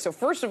Lasik. So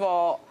first of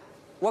all,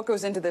 what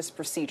goes into this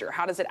procedure?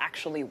 How does it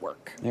actually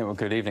work? Yeah, well,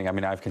 good evening. I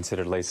mean, I've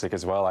considered Lasik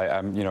as well.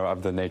 I'm,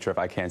 of the nature of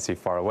I can't see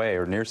far away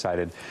or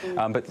nearsighted.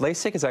 But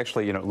Lasik is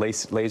actually,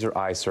 laser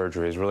eye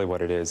surgery is really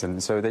what it is.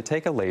 And so they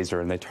take a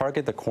laser and they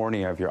target the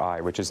cornea of your eye,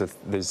 which is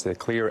the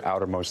clear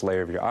outermost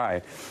layer of your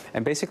eye.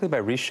 And basically by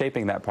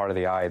reshaping that part of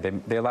the eye,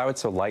 they allow it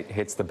so light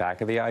hits the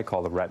back of the eye,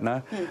 called the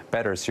retina,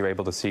 better, so you're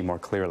able to see more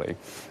clearly.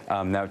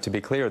 Now, to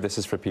be clear, this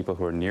is for people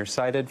who are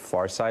nearsighted,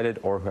 farsighted,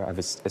 or who have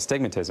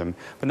astigmatism,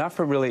 but not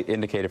for really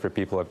indicated for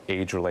people of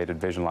age-related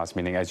vision loss,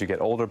 meaning as you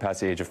get older,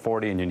 past the age of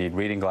 40, and you need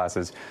reading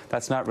glasses,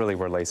 that's not really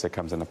where Lasik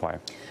comes into play.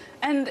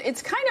 And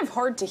it's kind of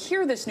hard to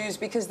hear this news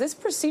because this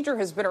procedure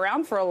has been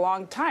around for a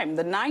long time,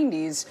 the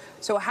 90s.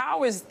 So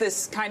how is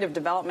this kind of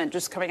development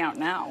just coming out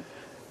now?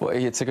 Well,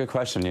 it's a good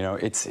question.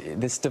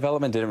 This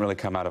development didn't really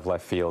come out of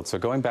left field. So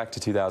going back to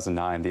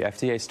 2009, the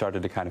FDA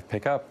started to kind of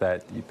pick up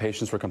that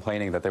patients were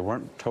complaining that they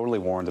weren't totally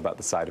warned about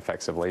the side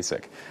effects of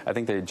Lasik. I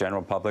think the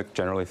general public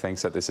generally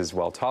thinks that this is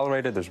well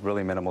tolerated. There's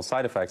really minimal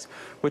side effects,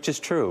 which is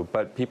true,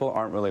 but people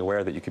aren't really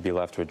aware that you could be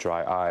left with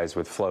dry eyes,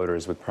 with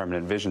floaters, with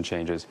permanent vision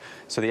changes.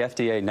 So the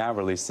FDA now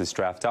released this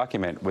draft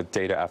document with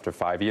data after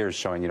 5 years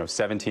showing,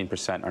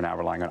 17% are now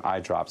relying on eye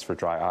drops for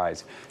dry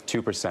eyes,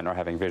 2% are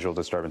having visual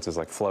disturbances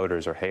like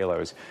floaters or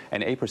halos,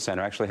 and 8%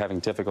 are actually having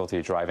difficulty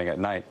driving at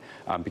night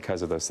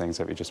because of those things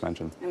that we just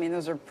mentioned. I mean,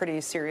 those are pretty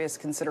serious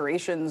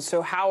considerations.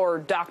 So how are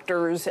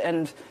doctors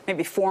and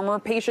maybe former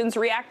patients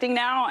reacting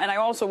now? And I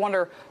also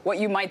wonder what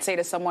you might say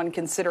to someone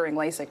considering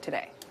Lasik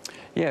today.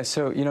 Yeah,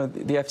 so, you know,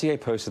 the FDA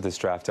posted this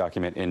draft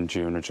document in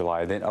June or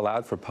July. They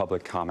allowed for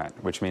public comment,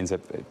 which means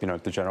that, you know,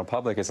 the general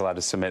public is allowed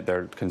to submit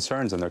their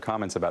concerns and their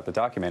comments about the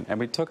document. And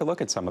we took a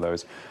look at some of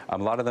those. A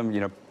lot of them, you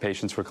know,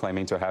 patients were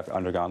claiming to have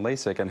undergone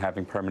Lasik and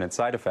having permanent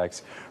side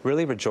effects,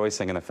 really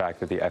rejoicing in the fact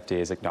that the FDA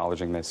is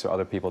acknowledging this so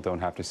other people don't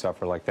have to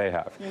suffer like they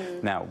have.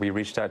 Now, we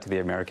reached out to the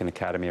American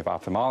Academy of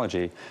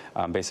Ophthalmology,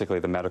 basically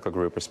the medical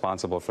group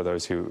responsible for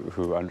those who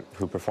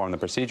perform the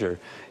procedure,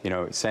 you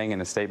know, saying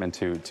in a statement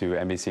to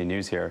NBC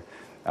News here,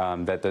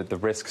 that the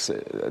risks,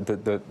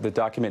 the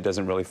document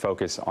doesn't really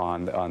focus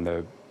on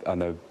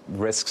the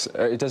risks.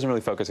 It doesn't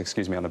really focus,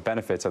 excuse me, on the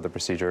benefits of the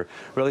procedure,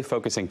 really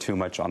focusing too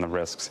much on the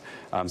risks.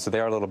 So they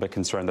are a little bit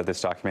concerned that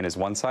this document is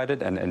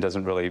one-sided and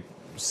doesn't really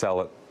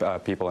sell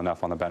people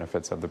enough on the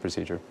benefits of the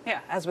procedure. Yeah,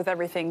 as with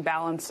everything,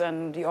 balance,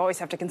 and you always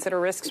have to consider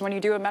risks when you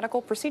do a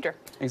medical procedure.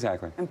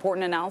 Exactly.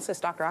 Important analysis,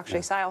 Dr. Akshay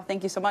Syal.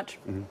 Thank you so much.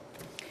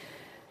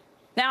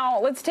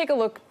 Now, let's take a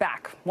look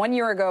back. 1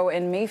 year ago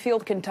in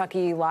Mayfield,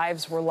 Kentucky,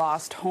 lives were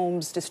lost,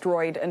 homes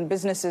destroyed, and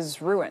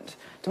businesses ruined.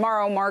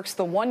 Tomorrow marks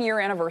the 1-year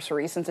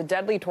anniversary since a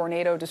deadly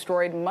tornado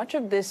destroyed much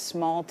of this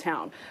small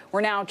town.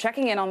 We're now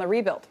checking in on the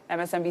rebuild.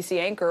 MSNBC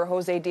anchor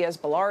Jose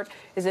Diaz-Balart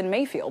is in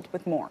Mayfield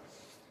with more.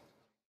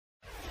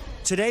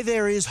 Today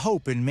there is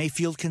hope in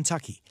Mayfield,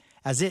 Kentucky,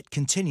 as it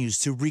continues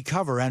to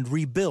recover and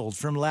rebuild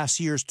from last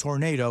year's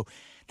tornado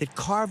that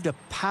carved a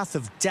path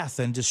of death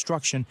and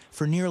destruction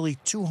for nearly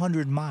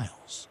 200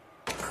 miles.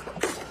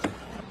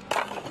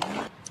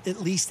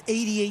 At least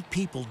 88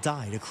 people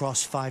died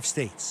across 5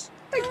 states.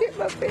 I get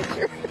my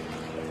picture.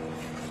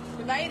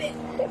 You made it.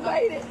 You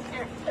made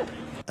it.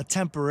 A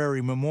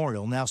temporary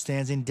memorial now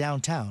stands in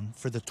downtown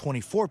for the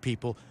 24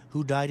 people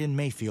who died in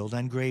Mayfield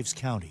and Graves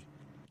County.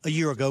 A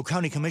year ago,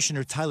 County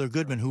Commissioner Tyler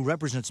Goodman, who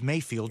represents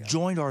Mayfield,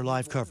 joined our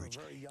live coverage.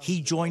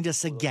 He joined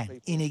us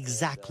again in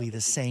exactly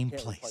the same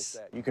place.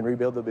 You can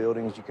rebuild the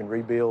buildings, you can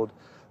rebuild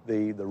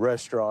the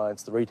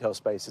restaurants, the retail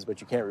spaces, but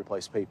you can't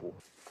replace people.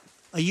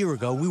 A year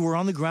ago, we were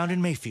on the ground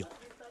in Mayfield.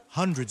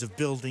 Hundreds of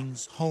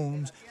buildings,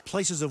 homes,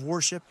 places of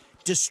worship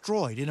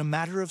destroyed in a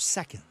matter of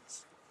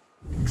seconds.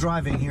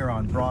 Driving here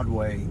on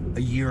Broadway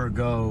a year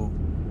ago,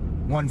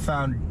 one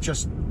found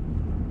just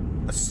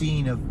a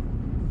scene of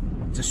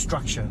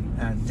destruction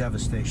and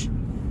devastation.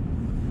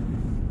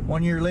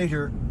 1 year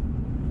later,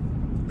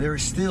 there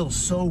is still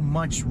so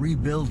much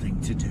rebuilding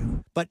to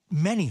do. But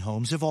many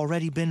homes have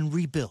already been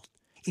rebuilt,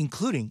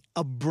 including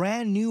a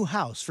brand new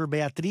house for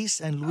Beatriz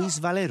and Luis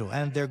Valero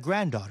and their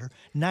granddaughter,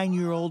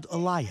 9-year-old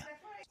Alaya.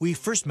 We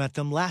first met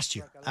them last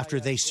year after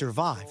they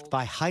survived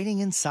by hiding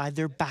inside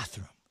their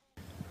bathroom.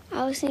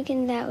 I was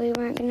thinking that we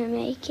weren't going to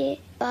make it.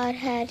 God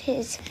had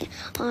his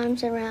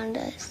arms around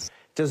us.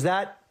 Does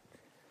that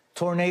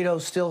tornado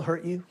still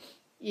hurt you?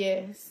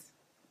 Yes.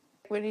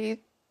 When it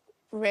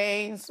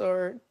rains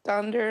or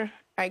thunder,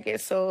 I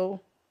get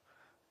so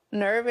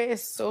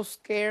nervous, so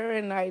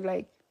scared, and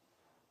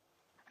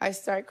I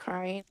start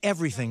crying.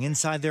 Everything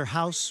inside their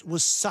house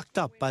was sucked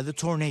up by the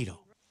tornado.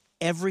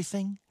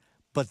 Everything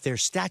but their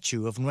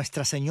statue of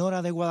Nuestra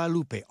Señora de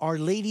Guadalupe, Our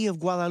Lady of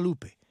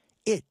Guadalupe.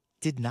 It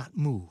did not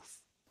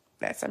move.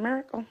 That's a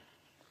miracle.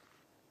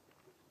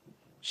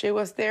 She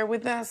was there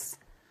with us,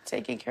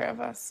 taking care of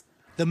us.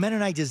 The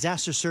Mennonite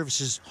Disaster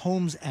Services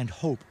Homes and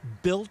Hope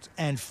built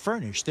and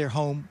furnished their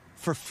home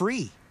for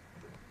free.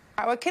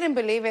 I couldn't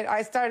believe it.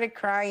 I started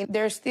crying.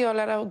 There's still a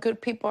lot of good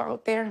people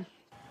out there.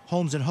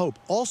 Homes and Hope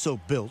also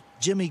built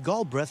Jimmy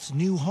Galbraith's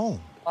new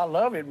home. I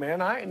love it,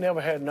 man. I ain't never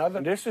had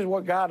nothing. This is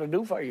what God will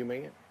do for you,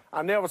 man.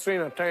 I never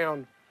seen a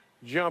town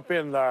jump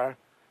in there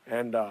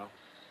and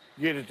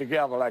get it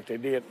together like they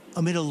did.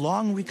 Amid a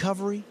long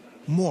recovery,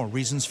 more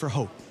reasons for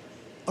hope.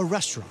 A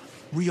restaurant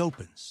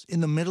reopens in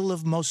the middle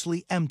of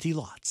mostly empty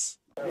lots.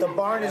 The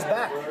barn is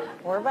back.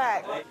 We're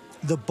back.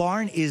 The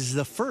barn is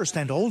the first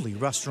and only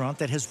restaurant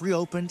that has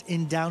reopened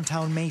in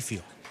downtown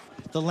Mayfield.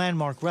 The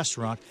landmark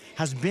restaurant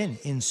has been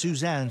in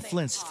Suzanne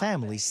Flint's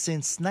family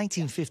since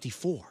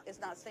 1954.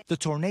 The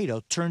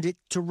tornado turned it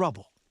to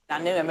rubble. I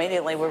knew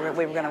immediately we were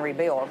going to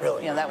rebuild.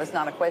 Really? You know, that was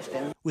not a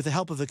question. With the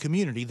help of the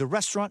community, the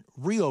restaurant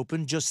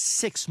reopened just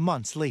 6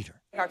 months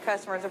later. Our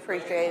customers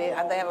appreciate it.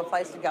 They have a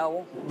place to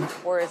go,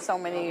 whereas so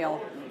many, you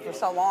know, for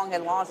so long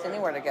had lost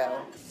anywhere to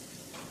go.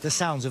 The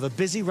sounds of a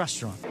busy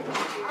restaurant.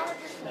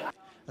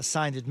 A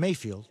sign that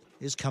Mayfield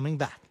is coming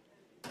back.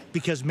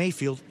 Because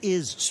Mayfield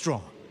is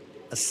strong.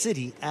 A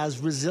city as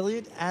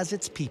resilient as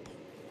its people.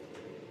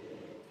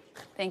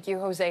 Thank you,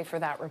 Jose, for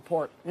that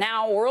report.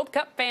 Now, World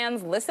Cup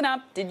fans, listen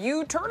up. Did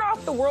you turn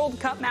off the World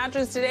Cup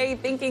matches today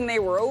thinking they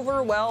were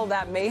over? Well,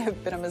 that may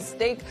have been a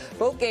mistake.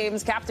 Both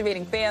games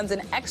captivating fans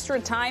in extra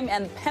time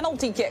and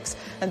penalty kicks.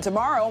 And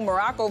tomorrow,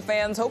 Morocco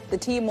fans hope the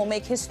team will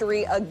make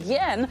history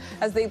again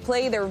as they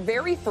play their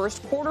very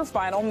first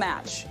quarterfinal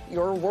match.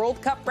 Your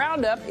World Cup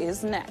roundup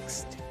is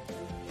next.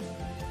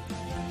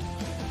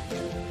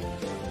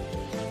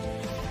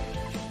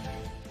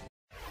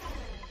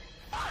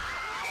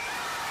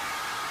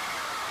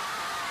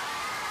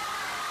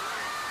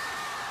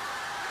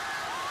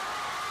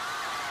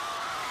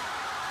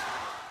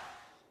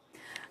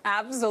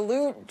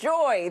 Absolute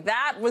joy.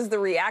 That was the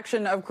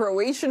reaction of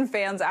Croatian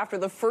fans after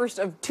the first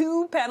of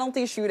 2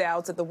 penalty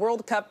shootouts at the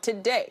World Cup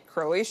today.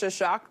 Croatia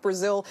shocked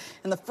Brazil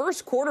in the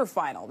first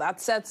quarterfinal. That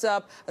sets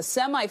up a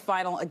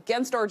semifinal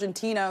against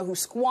Argentina, who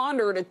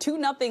squandered a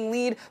 2-0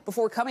 lead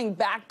before coming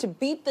back to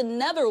beat the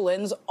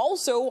Netherlands,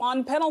 also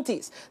on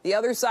penalties. The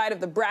other side of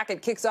the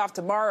bracket kicks off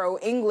tomorrow.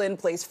 England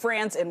plays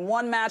France in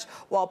one match,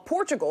 while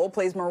Portugal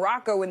plays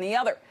Morocco in the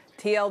other.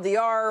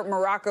 TLDR,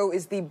 Morocco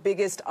is the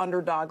biggest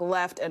underdog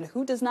left, and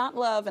who does not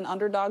love an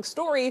underdog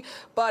story?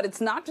 But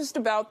it's not just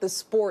about the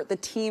sport. The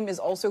team is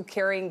also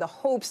carrying the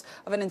hopes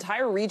of an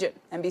entire region.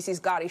 NBC's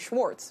Gotti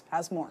Schwartz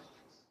has more.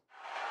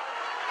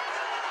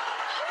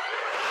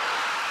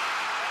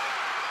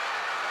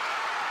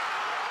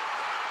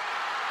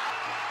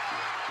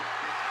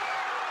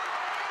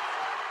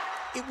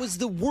 It was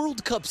the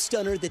World Cup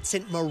stunner that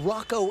sent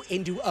Morocco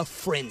into a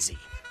frenzy.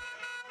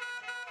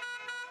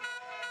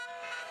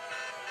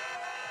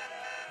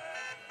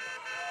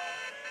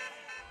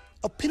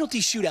 A penalty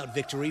shootout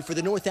victory for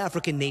the North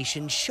African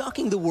nation,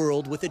 shocking the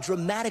world with a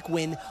dramatic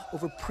win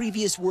over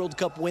previous World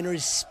Cup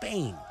winners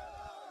Spain.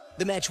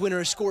 The match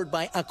winner scored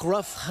by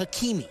Achraf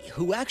Hakimi,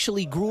 who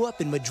actually grew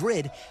up in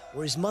Madrid,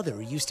 where his mother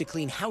used to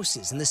clean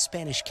houses in the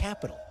Spanish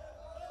capital.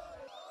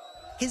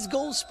 His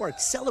goal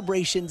sparked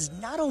celebrations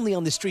not only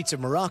on the streets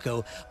of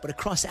Morocco, but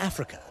across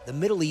Africa, the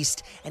Middle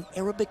East, and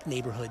Arabic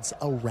neighborhoods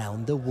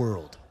around the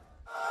world.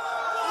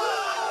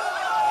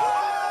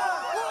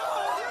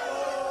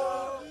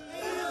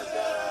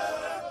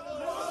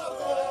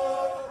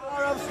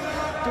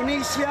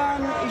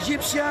 Tunisian,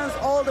 Egyptians,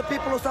 all the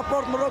people who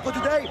support Morocco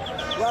today,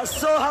 we are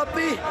so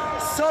happy,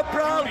 so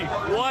proud.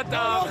 What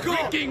a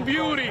freaking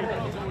beauty!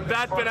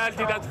 That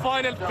penalty, that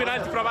final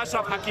penalty from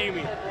Achraf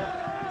Hakimi.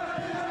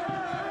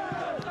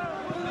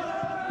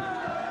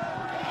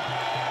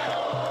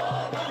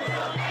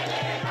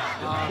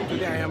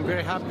 Today I am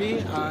very happy,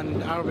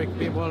 and Arabic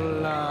people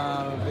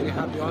very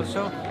happy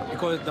also,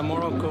 because the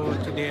Morocco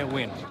today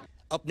win.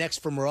 Up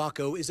next for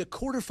Morocco is a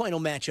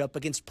quarterfinal matchup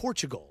against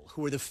Portugal,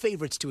 who are the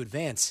favorites to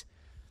advance.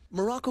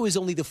 Morocco is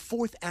only the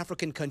 4th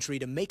African country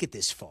to make it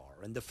this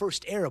far, and the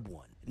first Arab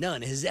one.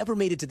 None has ever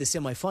made it to the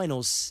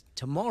semifinals.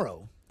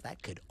 Tomorrow,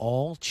 that could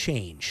all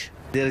change.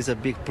 There is a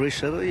big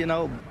pressure,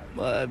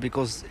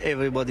 because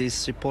everybody is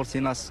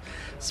supporting us,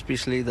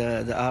 especially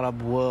the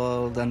Arab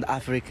world and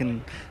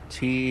African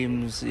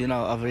teams,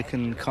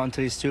 African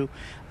countries too.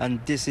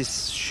 And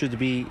this should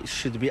be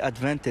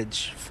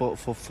advantage for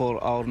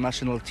our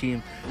national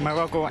team.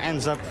 Morocco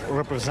ends up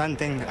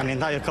representing an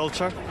entire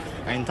culture,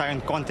 an entire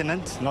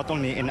continent, not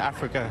only in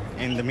Africa,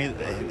 in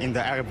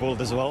the Arab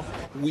world as well.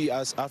 We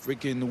as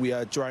African, we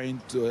are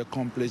trying to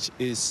accomplish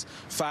is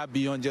far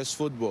beyond just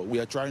football. We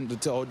are trying to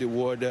tell the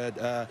world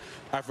that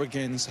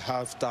Africans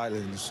have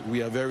talents.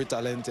 We are very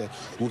talented.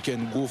 We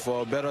can go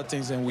for better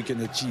things than we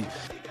can achieve.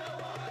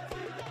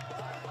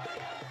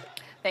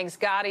 Thanks,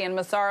 Gotti. And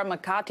Masara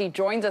Makati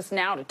joins us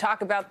now to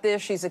talk about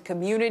this. She's a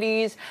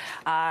communities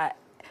and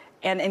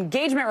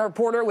engagement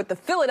reporter with the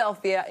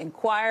Philadelphia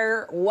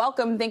Inquirer.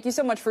 Welcome. Thank you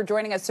so much for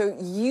joining us. So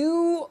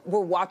you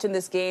were watching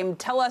this game.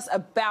 Tell us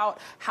about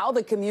how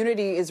the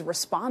community is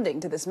responding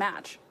to this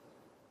match.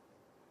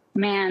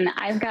 Man,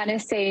 I've got to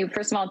say,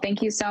 first of all,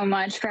 thank you so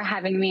much for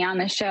having me on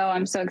the show.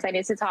 I'm so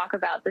excited to talk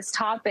about this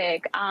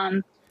topic.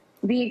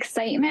 The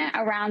excitement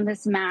around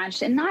this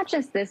match, and not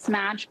just this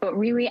match, but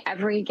really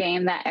every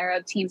game that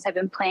Arab teams have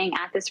been playing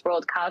at this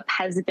World Cup,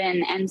 has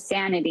been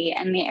insanity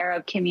in the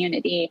Arab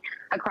community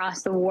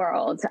across the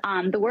world.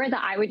 The word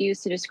that I would use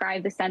to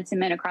describe the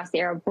sentiment across the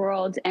Arab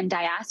world and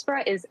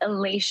diaspora is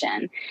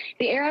elation.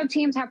 The Arab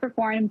teams have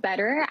performed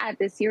better at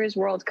this year's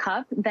World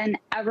Cup than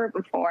ever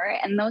before,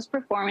 and those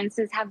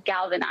performances have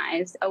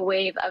galvanized a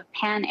wave of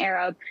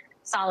pan-Arab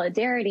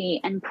solidarity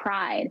and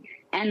pride.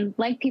 And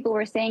like people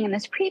were saying in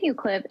this preview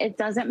clip, it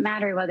doesn't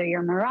matter whether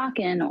you're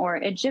Moroccan or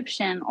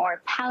Egyptian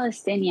or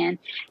Palestinian.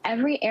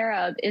 Every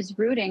Arab is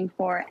rooting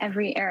for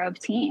every Arab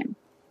team.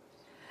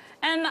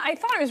 And I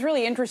thought it was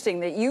really interesting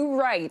that you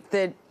write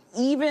that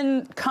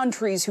even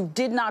countries who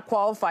did not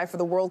qualify for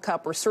the World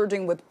Cup were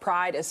surging with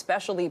pride,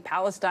 especially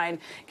Palestine.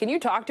 Can you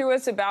talk to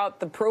us about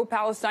the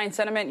pro-Palestine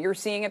sentiment you're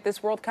seeing at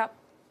this World Cup?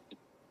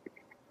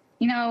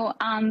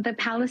 The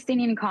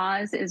Palestinian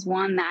cause is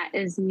one that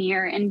is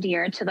near and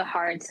dear to the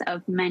hearts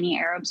of many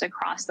Arabs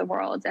across the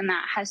world, and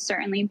that has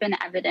certainly been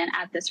evident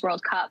at this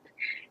World Cup.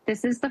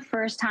 This is the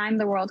first time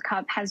the World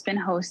Cup has been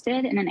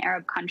hosted in an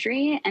Arab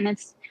country, and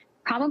it's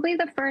probably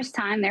the first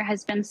time there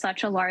has been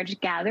such a large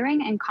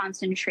gathering and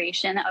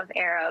concentration of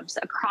Arabs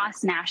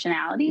across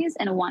nationalities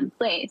in one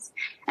place.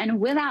 And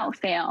without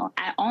fail,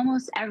 at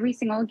almost every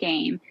single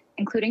game,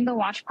 including the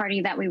watch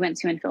party that we went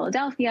to in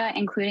Philadelphia,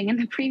 including in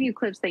the preview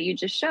clips that you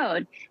just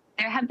showed,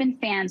 there have been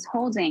fans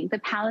holding the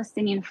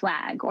Palestinian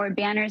flag or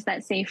banners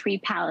that say Free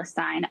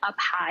Palestine up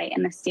high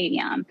in the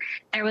stadium.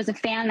 There was a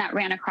fan that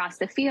ran across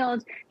the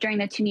field during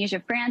the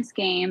Tunisia-France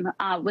game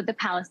with the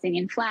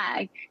Palestinian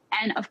flag.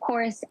 And of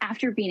course,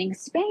 after beating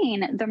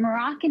Spain, the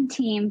Moroccan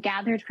team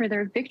gathered for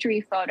their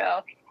victory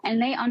photo,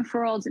 and they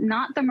unfurled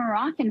not the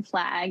Moroccan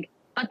flag,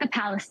 but the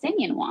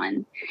Palestinian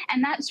one.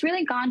 And that's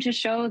really gone to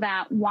show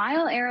that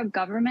while Arab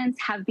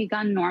governments have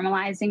begun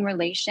normalizing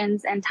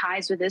relations and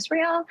ties with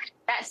Israel,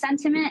 that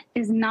sentiment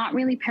is not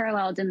really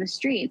paralleled in the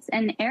streets.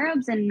 And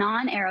Arabs and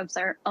non-Arabs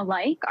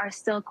alike are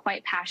still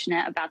quite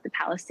passionate about the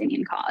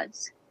Palestinian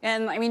cause.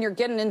 And I mean, you're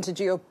getting into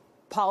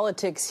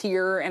geopolitics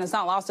here, and it's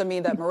not lost on me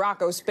that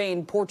Morocco,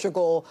 Spain,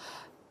 Portugal,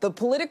 the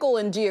political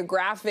and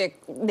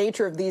geographic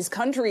nature of these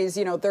countries,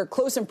 you know, they're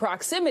close in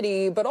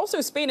proximity, but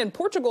also Spain and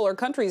Portugal are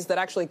countries that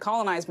actually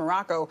colonized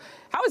Morocco.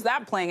 How is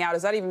that playing out?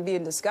 Is that even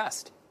being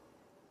discussed?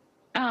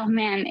 Oh,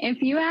 man,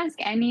 if you ask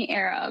any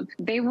Arab,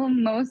 they will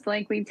most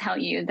likely tell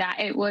you that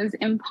it was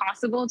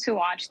impossible to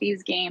watch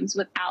these games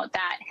without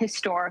that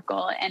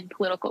historical and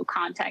political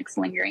context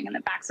lingering in the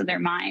backs of their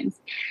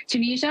minds.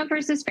 Tunisia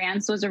versus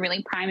France was a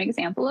really prime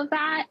example of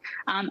that,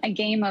 a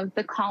game of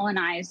the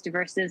colonized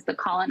versus the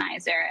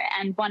colonizer.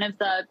 And one of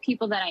the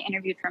people that I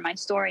interviewed for my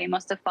story,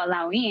 Mustafa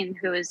Lawin,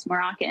 who is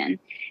Moroccan,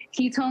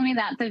 he told me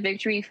that the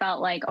victory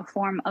felt like a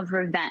form of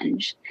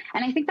revenge.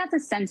 And I think that's a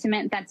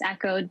sentiment that's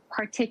echoed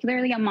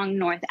particularly among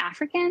North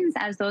Africans,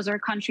 as those are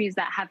countries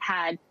that have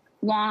had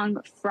long,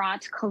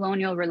 fraught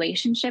colonial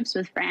relationships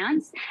with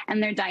France,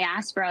 and their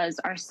diasporas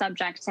are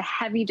subject to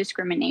heavy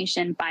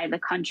discrimination by the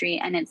country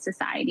and its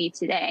society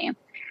today.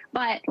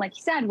 But like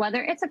you said,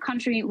 whether it's a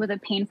country with a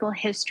painful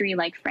history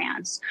like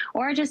France,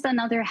 or just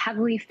another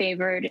heavily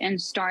favored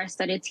and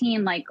star-studded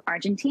team like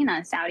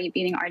Argentina, Saudi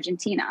beating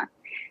Argentina,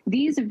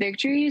 these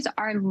victories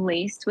are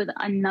laced with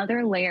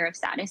another layer of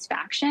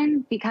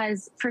satisfaction,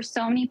 because for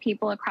so many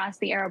people across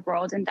the Arab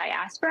world and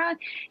diaspora,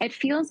 it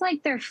feels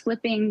like they're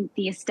flipping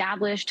the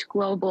established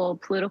global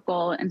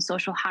political and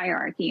social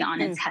hierarchy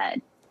on its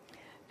head.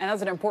 And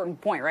that's an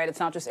important point, right? It's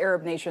not just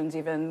Arab nations,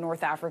 even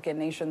North African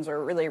nations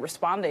are really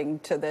responding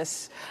to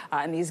this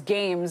in these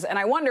games. And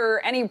I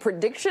wonder, any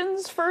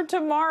predictions for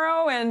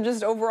tomorrow and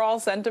just overall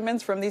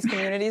sentiments from these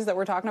communities that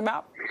we're talking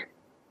about?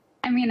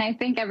 I mean, I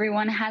think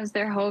everyone has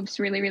their hopes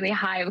really, really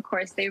high. Of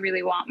course, they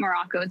really want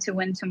Morocco to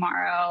win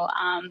tomorrow.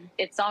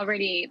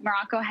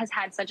 Morocco has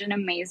had such an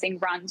amazing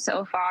run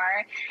so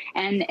far.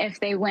 And if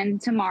they win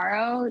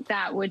tomorrow,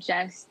 that would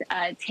just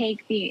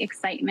take the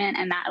excitement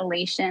and that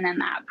elation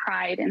and that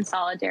pride and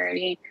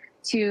solidarity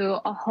to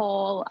a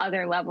whole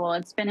other level.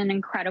 It's been an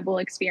incredible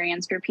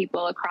experience for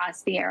people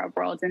across the Arab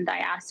world and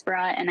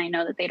diaspora. And I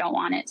know that they don't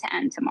want it to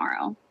end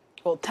tomorrow.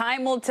 Well,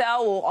 time will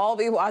tell. We'll all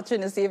be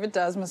watching to see if it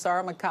does.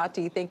 Masara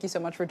Makati, thank you so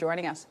much for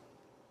joining us.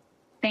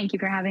 Thank you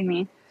for having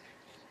me.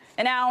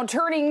 And now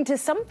turning to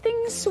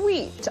something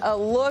sweet, a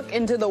look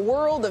into the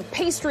world of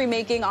pastry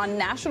making on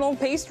National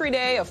Pastry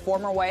Day. A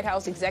former White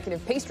House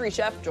executive pastry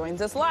chef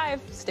joins us live.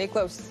 Stay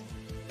close.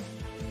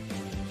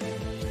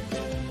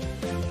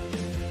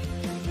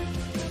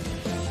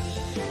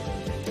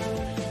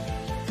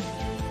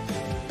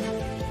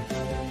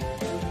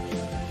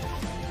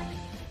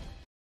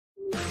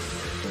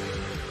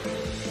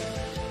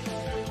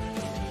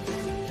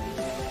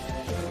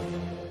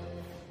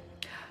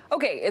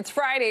 Okay, it's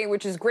Friday,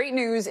 which is great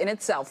news in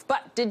itself.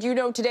 But did you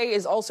know today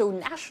is also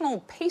National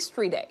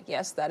Pastry Day?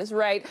 Yes, that is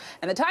right.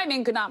 And the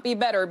timing could not be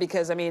better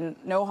because, I mean,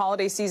 no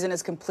holiday season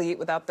is complete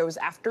without those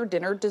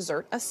after-dinner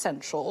dessert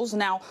essentials.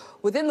 Now,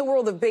 within the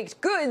world of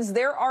baked goods,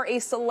 there are a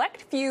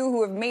select few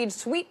who have made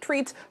sweet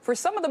treats for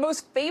some of the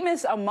most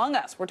famous among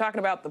us. We're talking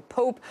about the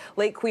Pope,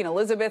 late Queen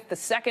Elizabeth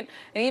II,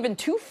 and even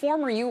two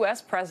former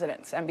U.S.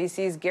 presidents.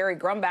 NBC's Gary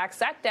Grumbach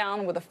sat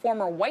down with a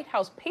former White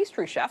House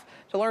pastry chef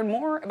to learn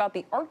more about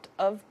the art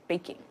of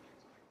baking.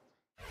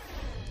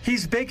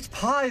 He's baked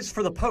pies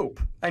for the Pope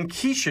and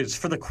quiches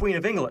for the Queen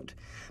of England.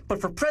 But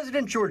for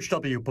President George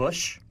W.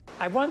 Bush...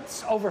 I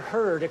once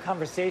overheard a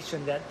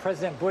conversation that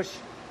President Bush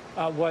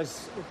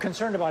was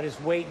concerned about his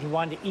weight. He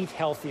wanted to eat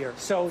healthier.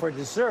 So for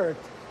dessert,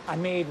 I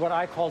made what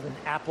I called an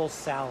apple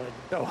salad.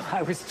 So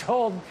I was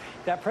told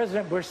that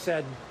President Bush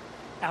said,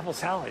 apple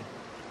salad.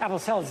 Apple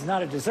salad is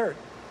not a dessert.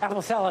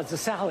 Apple salad is a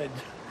salad.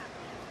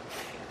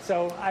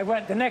 So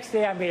the next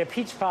day I made a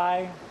peach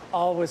pie.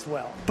 All was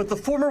well. But the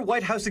former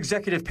White House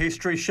executive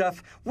pastry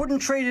chef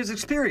wouldn't trade his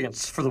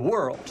experience for the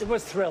world. It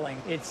was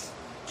thrilling. It's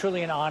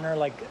truly an honor.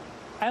 Like,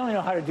 I only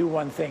know how to do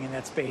one thing, and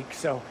that's bake.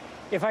 So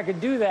if I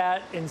could do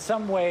that in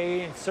some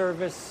way in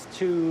service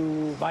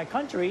to my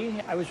country,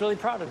 I was really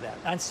proud of that.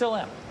 I still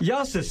am.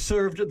 Yassis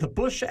served the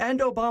Bush and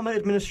Obama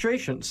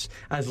administrations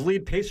as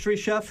lead pastry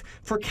chef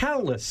for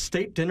countless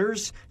state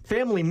dinners,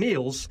 family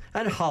meals,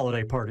 and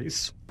holiday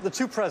parties. The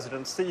two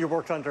presidents that you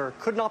worked under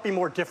could not be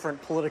more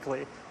different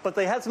politically, but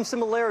they had some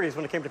similarities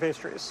when it came to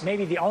pastries.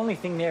 Maybe the only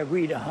thing they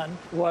agreed on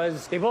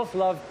was they both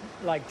loved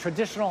like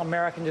traditional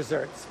American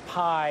desserts,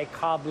 pie,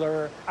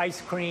 cobbler, ice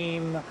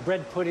cream,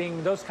 bread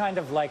pudding, those kind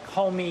of like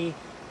homey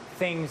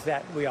things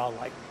that we all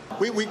like.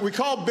 We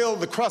call Bill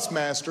the crust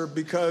master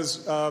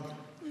because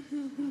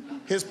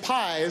his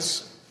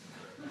pies,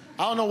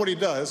 I don't know what he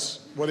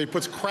does, whether he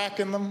puts crack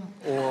in them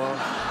or...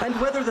 And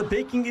whether the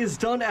baking is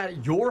done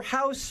at your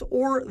house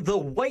or the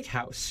White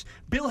House,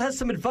 Bill has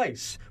some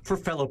advice for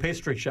fellow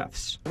pastry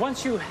chefs.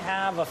 Once you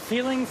have a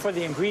feeling for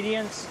the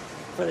ingredients,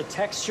 for the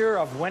texture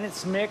of when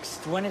it's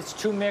mixed, when it's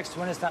too mixed,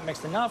 when it's not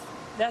mixed enough.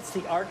 That's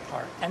the art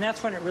part. And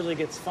that's when it really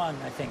gets fun,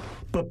 I think.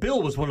 But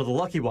Bill was one of the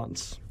lucky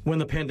ones. When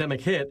the pandemic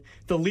hit,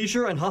 the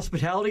leisure and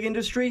hospitality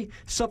industry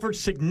suffered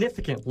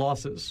significant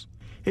losses.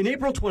 In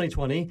April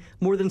 2020,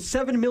 more than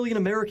 7 million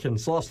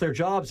Americans lost their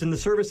jobs in the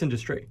service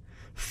industry.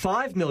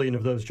 5 million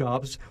of those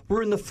jobs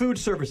were in the food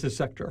services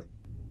sector.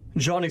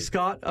 Johnny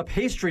Scott, a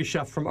pastry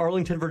chef from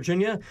Arlington,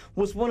 Virginia,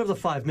 was one of the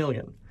 5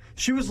 million.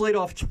 She was laid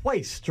off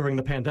twice during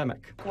the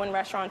pandemic. When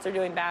restaurants are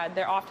doing bad,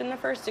 they're often the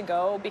first to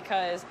go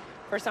because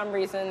for some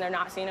reason they're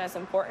not seen as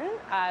important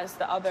as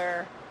the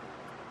other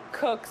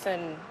cooks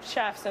and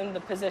chefs in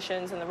the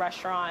positions in the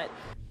restaurant.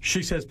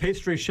 She says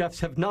pastry chefs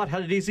have not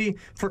had it easy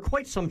for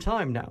quite some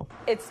time now.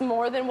 It's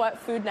more than what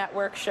Food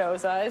Network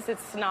shows us.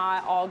 It's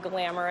not all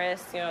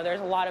glamorous. You know,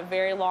 there's a lot of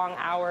very long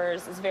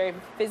hours. It's very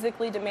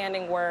physically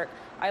demanding work.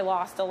 I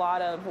lost a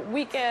lot of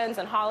weekends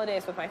and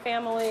holidays with my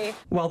family.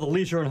 While the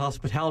leisure and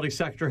hospitality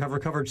sector have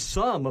recovered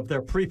some of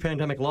their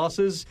pre-pandemic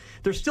losses,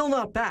 they're still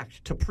not back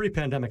to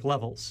pre-pandemic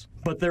levels.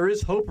 But there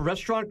is hope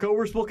restaurant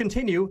goers will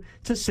continue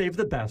to save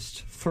the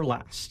best for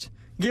last.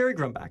 Gary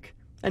Grumbach,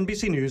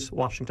 NBC News,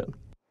 Washington.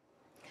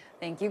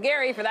 Thank you,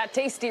 Gary, for that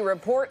tasty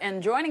report.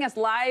 And joining us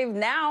live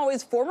now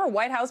is former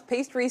White House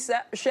pastry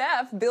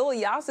chef Bill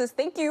Yassis.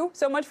 Thank you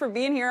so much for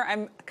being here.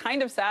 I'm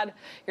kind of sad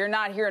you're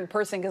not here in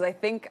person because I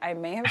think I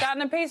may have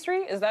gotten a pastry.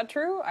 Is that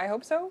true? I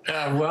hope so.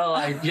 Well,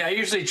 I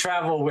usually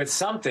travel with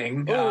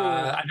something.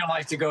 I don't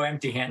like to go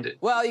empty-handed.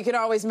 Well, you can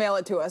always mail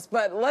it to us.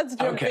 But let's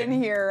jump in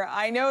here.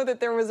 I know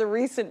that there was a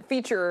recent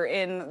feature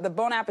in the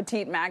Bon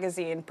Appetit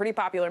magazine, pretty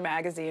popular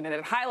magazine, and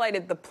it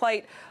highlighted the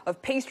plight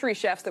of pastry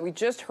chefs that we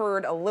just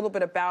heard a little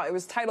bit about. It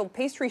was titled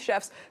 "Pastry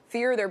Chefs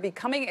Fear They're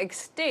Becoming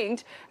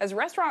Extinct as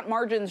Restaurant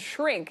Margins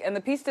Shrink." And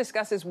the piece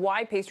discusses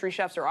why pastry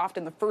chefs are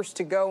often the first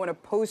to go in a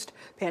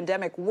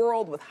post-pandemic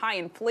world with high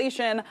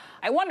inflation.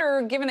 I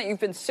wonder, given that you've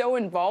been so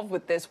involved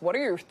with this, what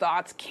are your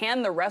thoughts?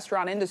 Can the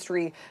restaurant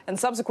industry and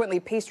subsequently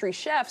pastry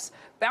chefs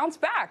bounce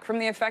back from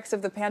the effects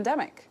of the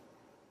pandemic?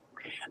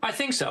 I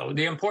think so.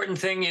 The important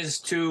thing is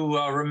to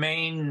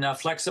remain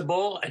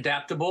flexible,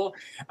 adaptable.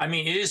 I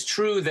mean, it is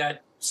true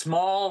that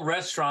small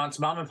restaurants,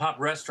 mom and pop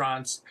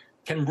restaurants,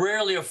 can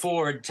rarely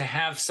afford to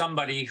have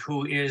somebody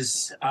who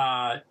is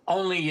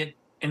only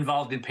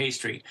involved in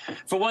pastry.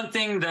 For one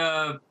thing,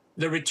 the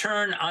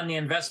return on the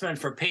investment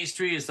for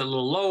pastry is a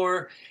little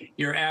lower.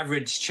 Your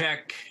average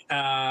check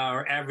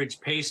or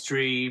average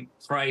pastry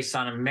price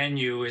on a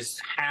menu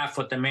is half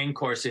what the main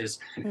course is.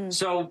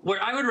 So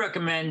what I would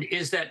recommend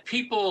is that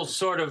people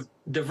sort of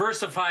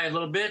diversify a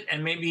little bit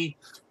and maybe,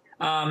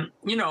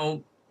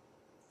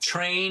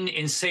 train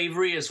in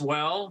savory as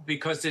well,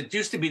 because it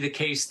used to be the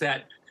case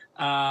that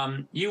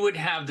you would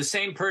have the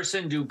same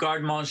person do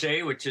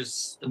garde-manger, which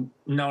is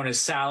known as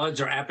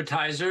salads or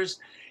appetizers,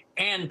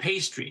 and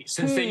pastry.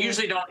 Since they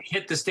usually don't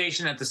hit the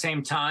station at the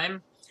same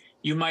time,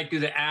 you might do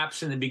the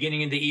apps in the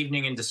beginning of the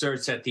evening and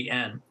desserts at the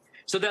end.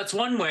 So that's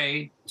one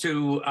way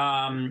to,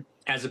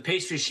 as a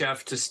pastry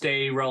chef, to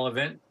stay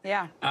relevant.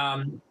 Yeah.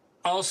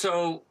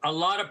 Also, a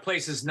lot of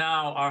places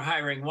now are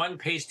hiring one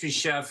pastry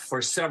chef for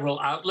several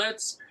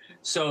outlets.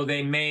 So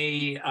they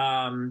may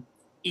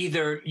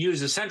either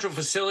use a central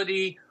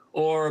facility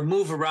or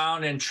move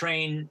around and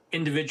train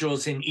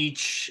individuals in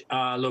each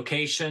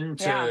location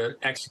to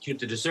execute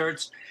the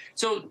desserts.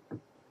 So,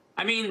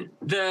 I mean,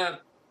 the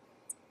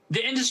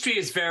industry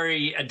is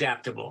very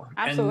adaptable.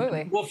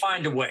 Absolutely. And we'll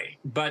find a way.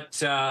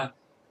 But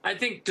I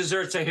think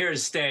desserts are here to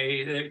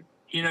stay.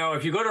 You know,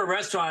 if you go to a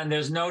restaurant and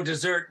there's no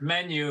dessert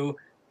menu,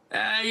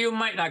 you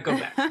might not go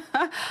back.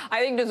 I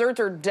think desserts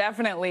are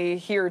definitely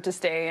here to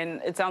stay, and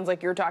it sounds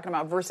like you're talking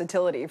about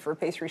versatility for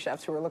pastry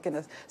chefs who are looking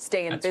to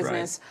stay in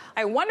business.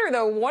 Right. I wonder,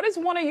 though, what is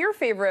one of your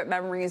favorite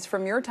memories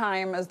from your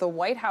time as the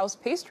White House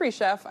pastry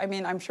chef? I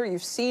mean, I'm sure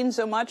you've seen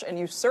so much and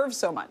you've served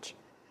so much.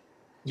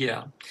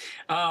 Yeah.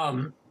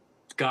 Well,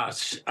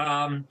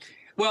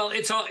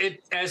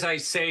 as I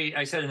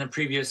said in the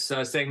previous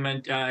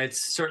segment,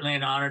 it's certainly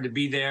an honor to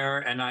be there,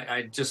 and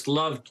I just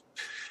loved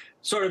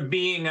sort of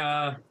being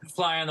a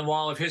fly on the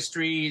wall of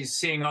history,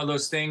 seeing all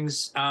those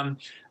things.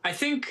 I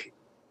think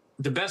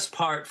the best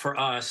part for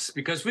us,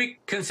 because we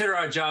consider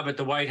our job at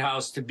the White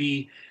House to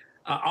be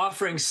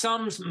offering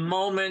some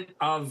moment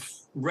of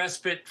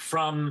respite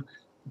from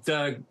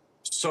the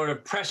sort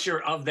of pressure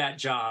of that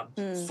job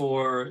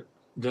for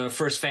the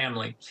first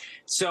family.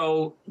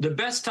 So the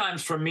best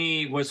times for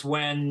me was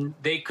when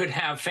they could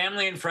have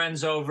family and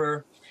friends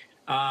over.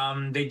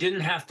 They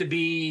didn't have to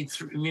be,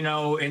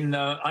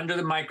 under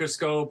the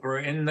microscope or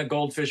in the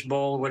goldfish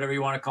bowl, whatever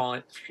you want to call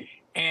it.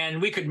 And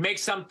we could make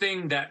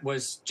something that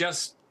was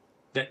just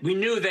that we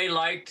knew they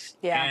liked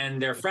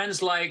and their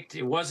friends liked.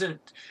 It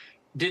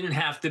didn't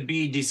have to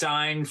be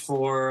designed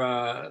for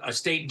a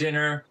state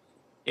dinner.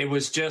 It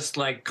was just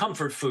like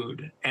comfort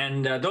food.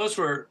 And those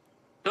were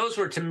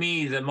to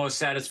me the most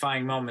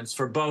satisfying moments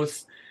for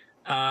both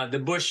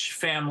the Bush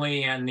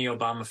family and the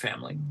Obama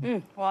family.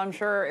 Well, I'm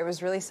sure it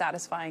was really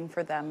satisfying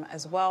for them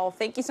as well.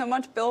 Thank you so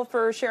much, Bill,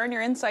 for sharing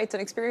your insights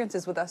and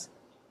experiences with us.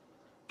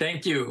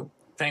 Thank you.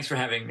 Thanks for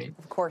having me.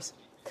 Of course.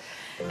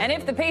 And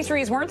if the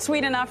pastries weren't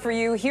sweet enough for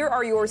you, here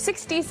are your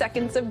 60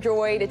 seconds of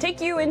joy to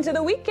take you into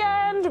the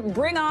weekend.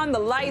 Bring on the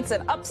lights.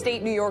 An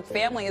upstate New York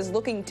family is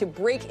looking to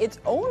break its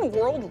own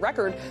world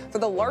record for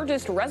the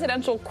largest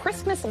residential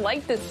Christmas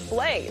light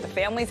display. The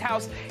family's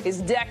house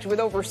is decked with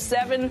over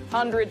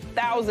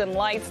 700,000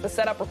 lights, the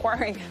setup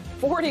requiring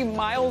 40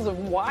 miles of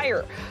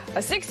wire. A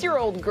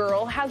 6-year-old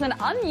girl has an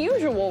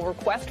unusual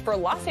request for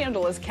Los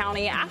Angeles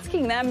County,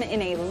 asking them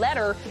in a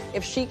letter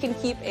if she can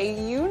keep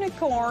a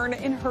unicorn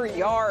in her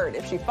yard.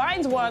 If she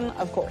finds one,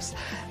 of course.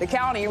 The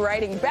county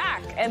writing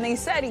back, and they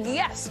said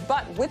yes,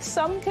 but with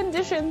some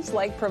conditions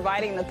like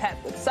providing the pet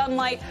with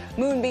sunlight,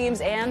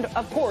 moonbeams, and,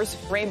 of course,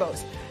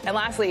 rainbows. And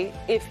lastly,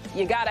 if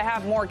you gotta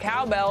have more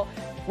cowbell,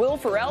 Will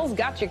Ferrell's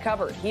got you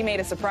covered. He made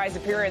a surprise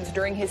appearance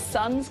during his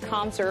son's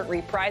concert,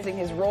 reprising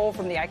his role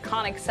from the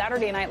iconic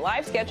Saturday Night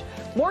Live sketch,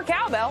 More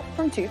Cowbell,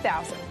 from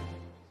 2000.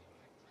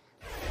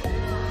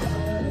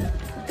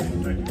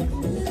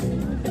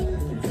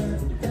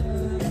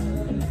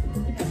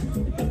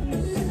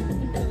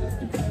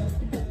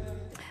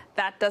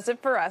 That does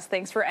it for us.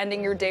 Thanks for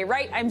ending your day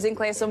right. I'm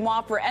Zinklea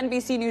Samoa for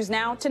NBC News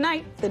Now.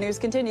 Tonight, the news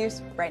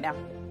continues right now.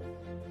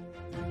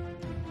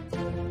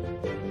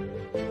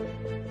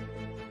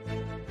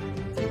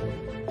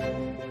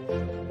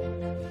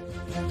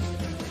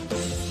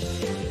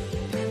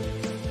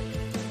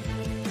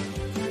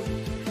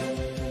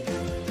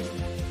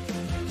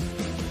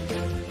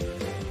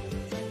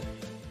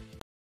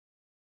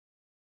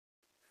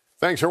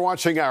 Thanks for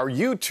watching our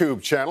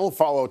YouTube channel.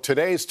 Follow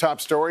today's top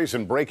stories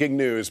and breaking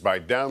news by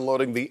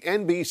downloading the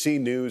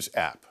NBC News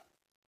app.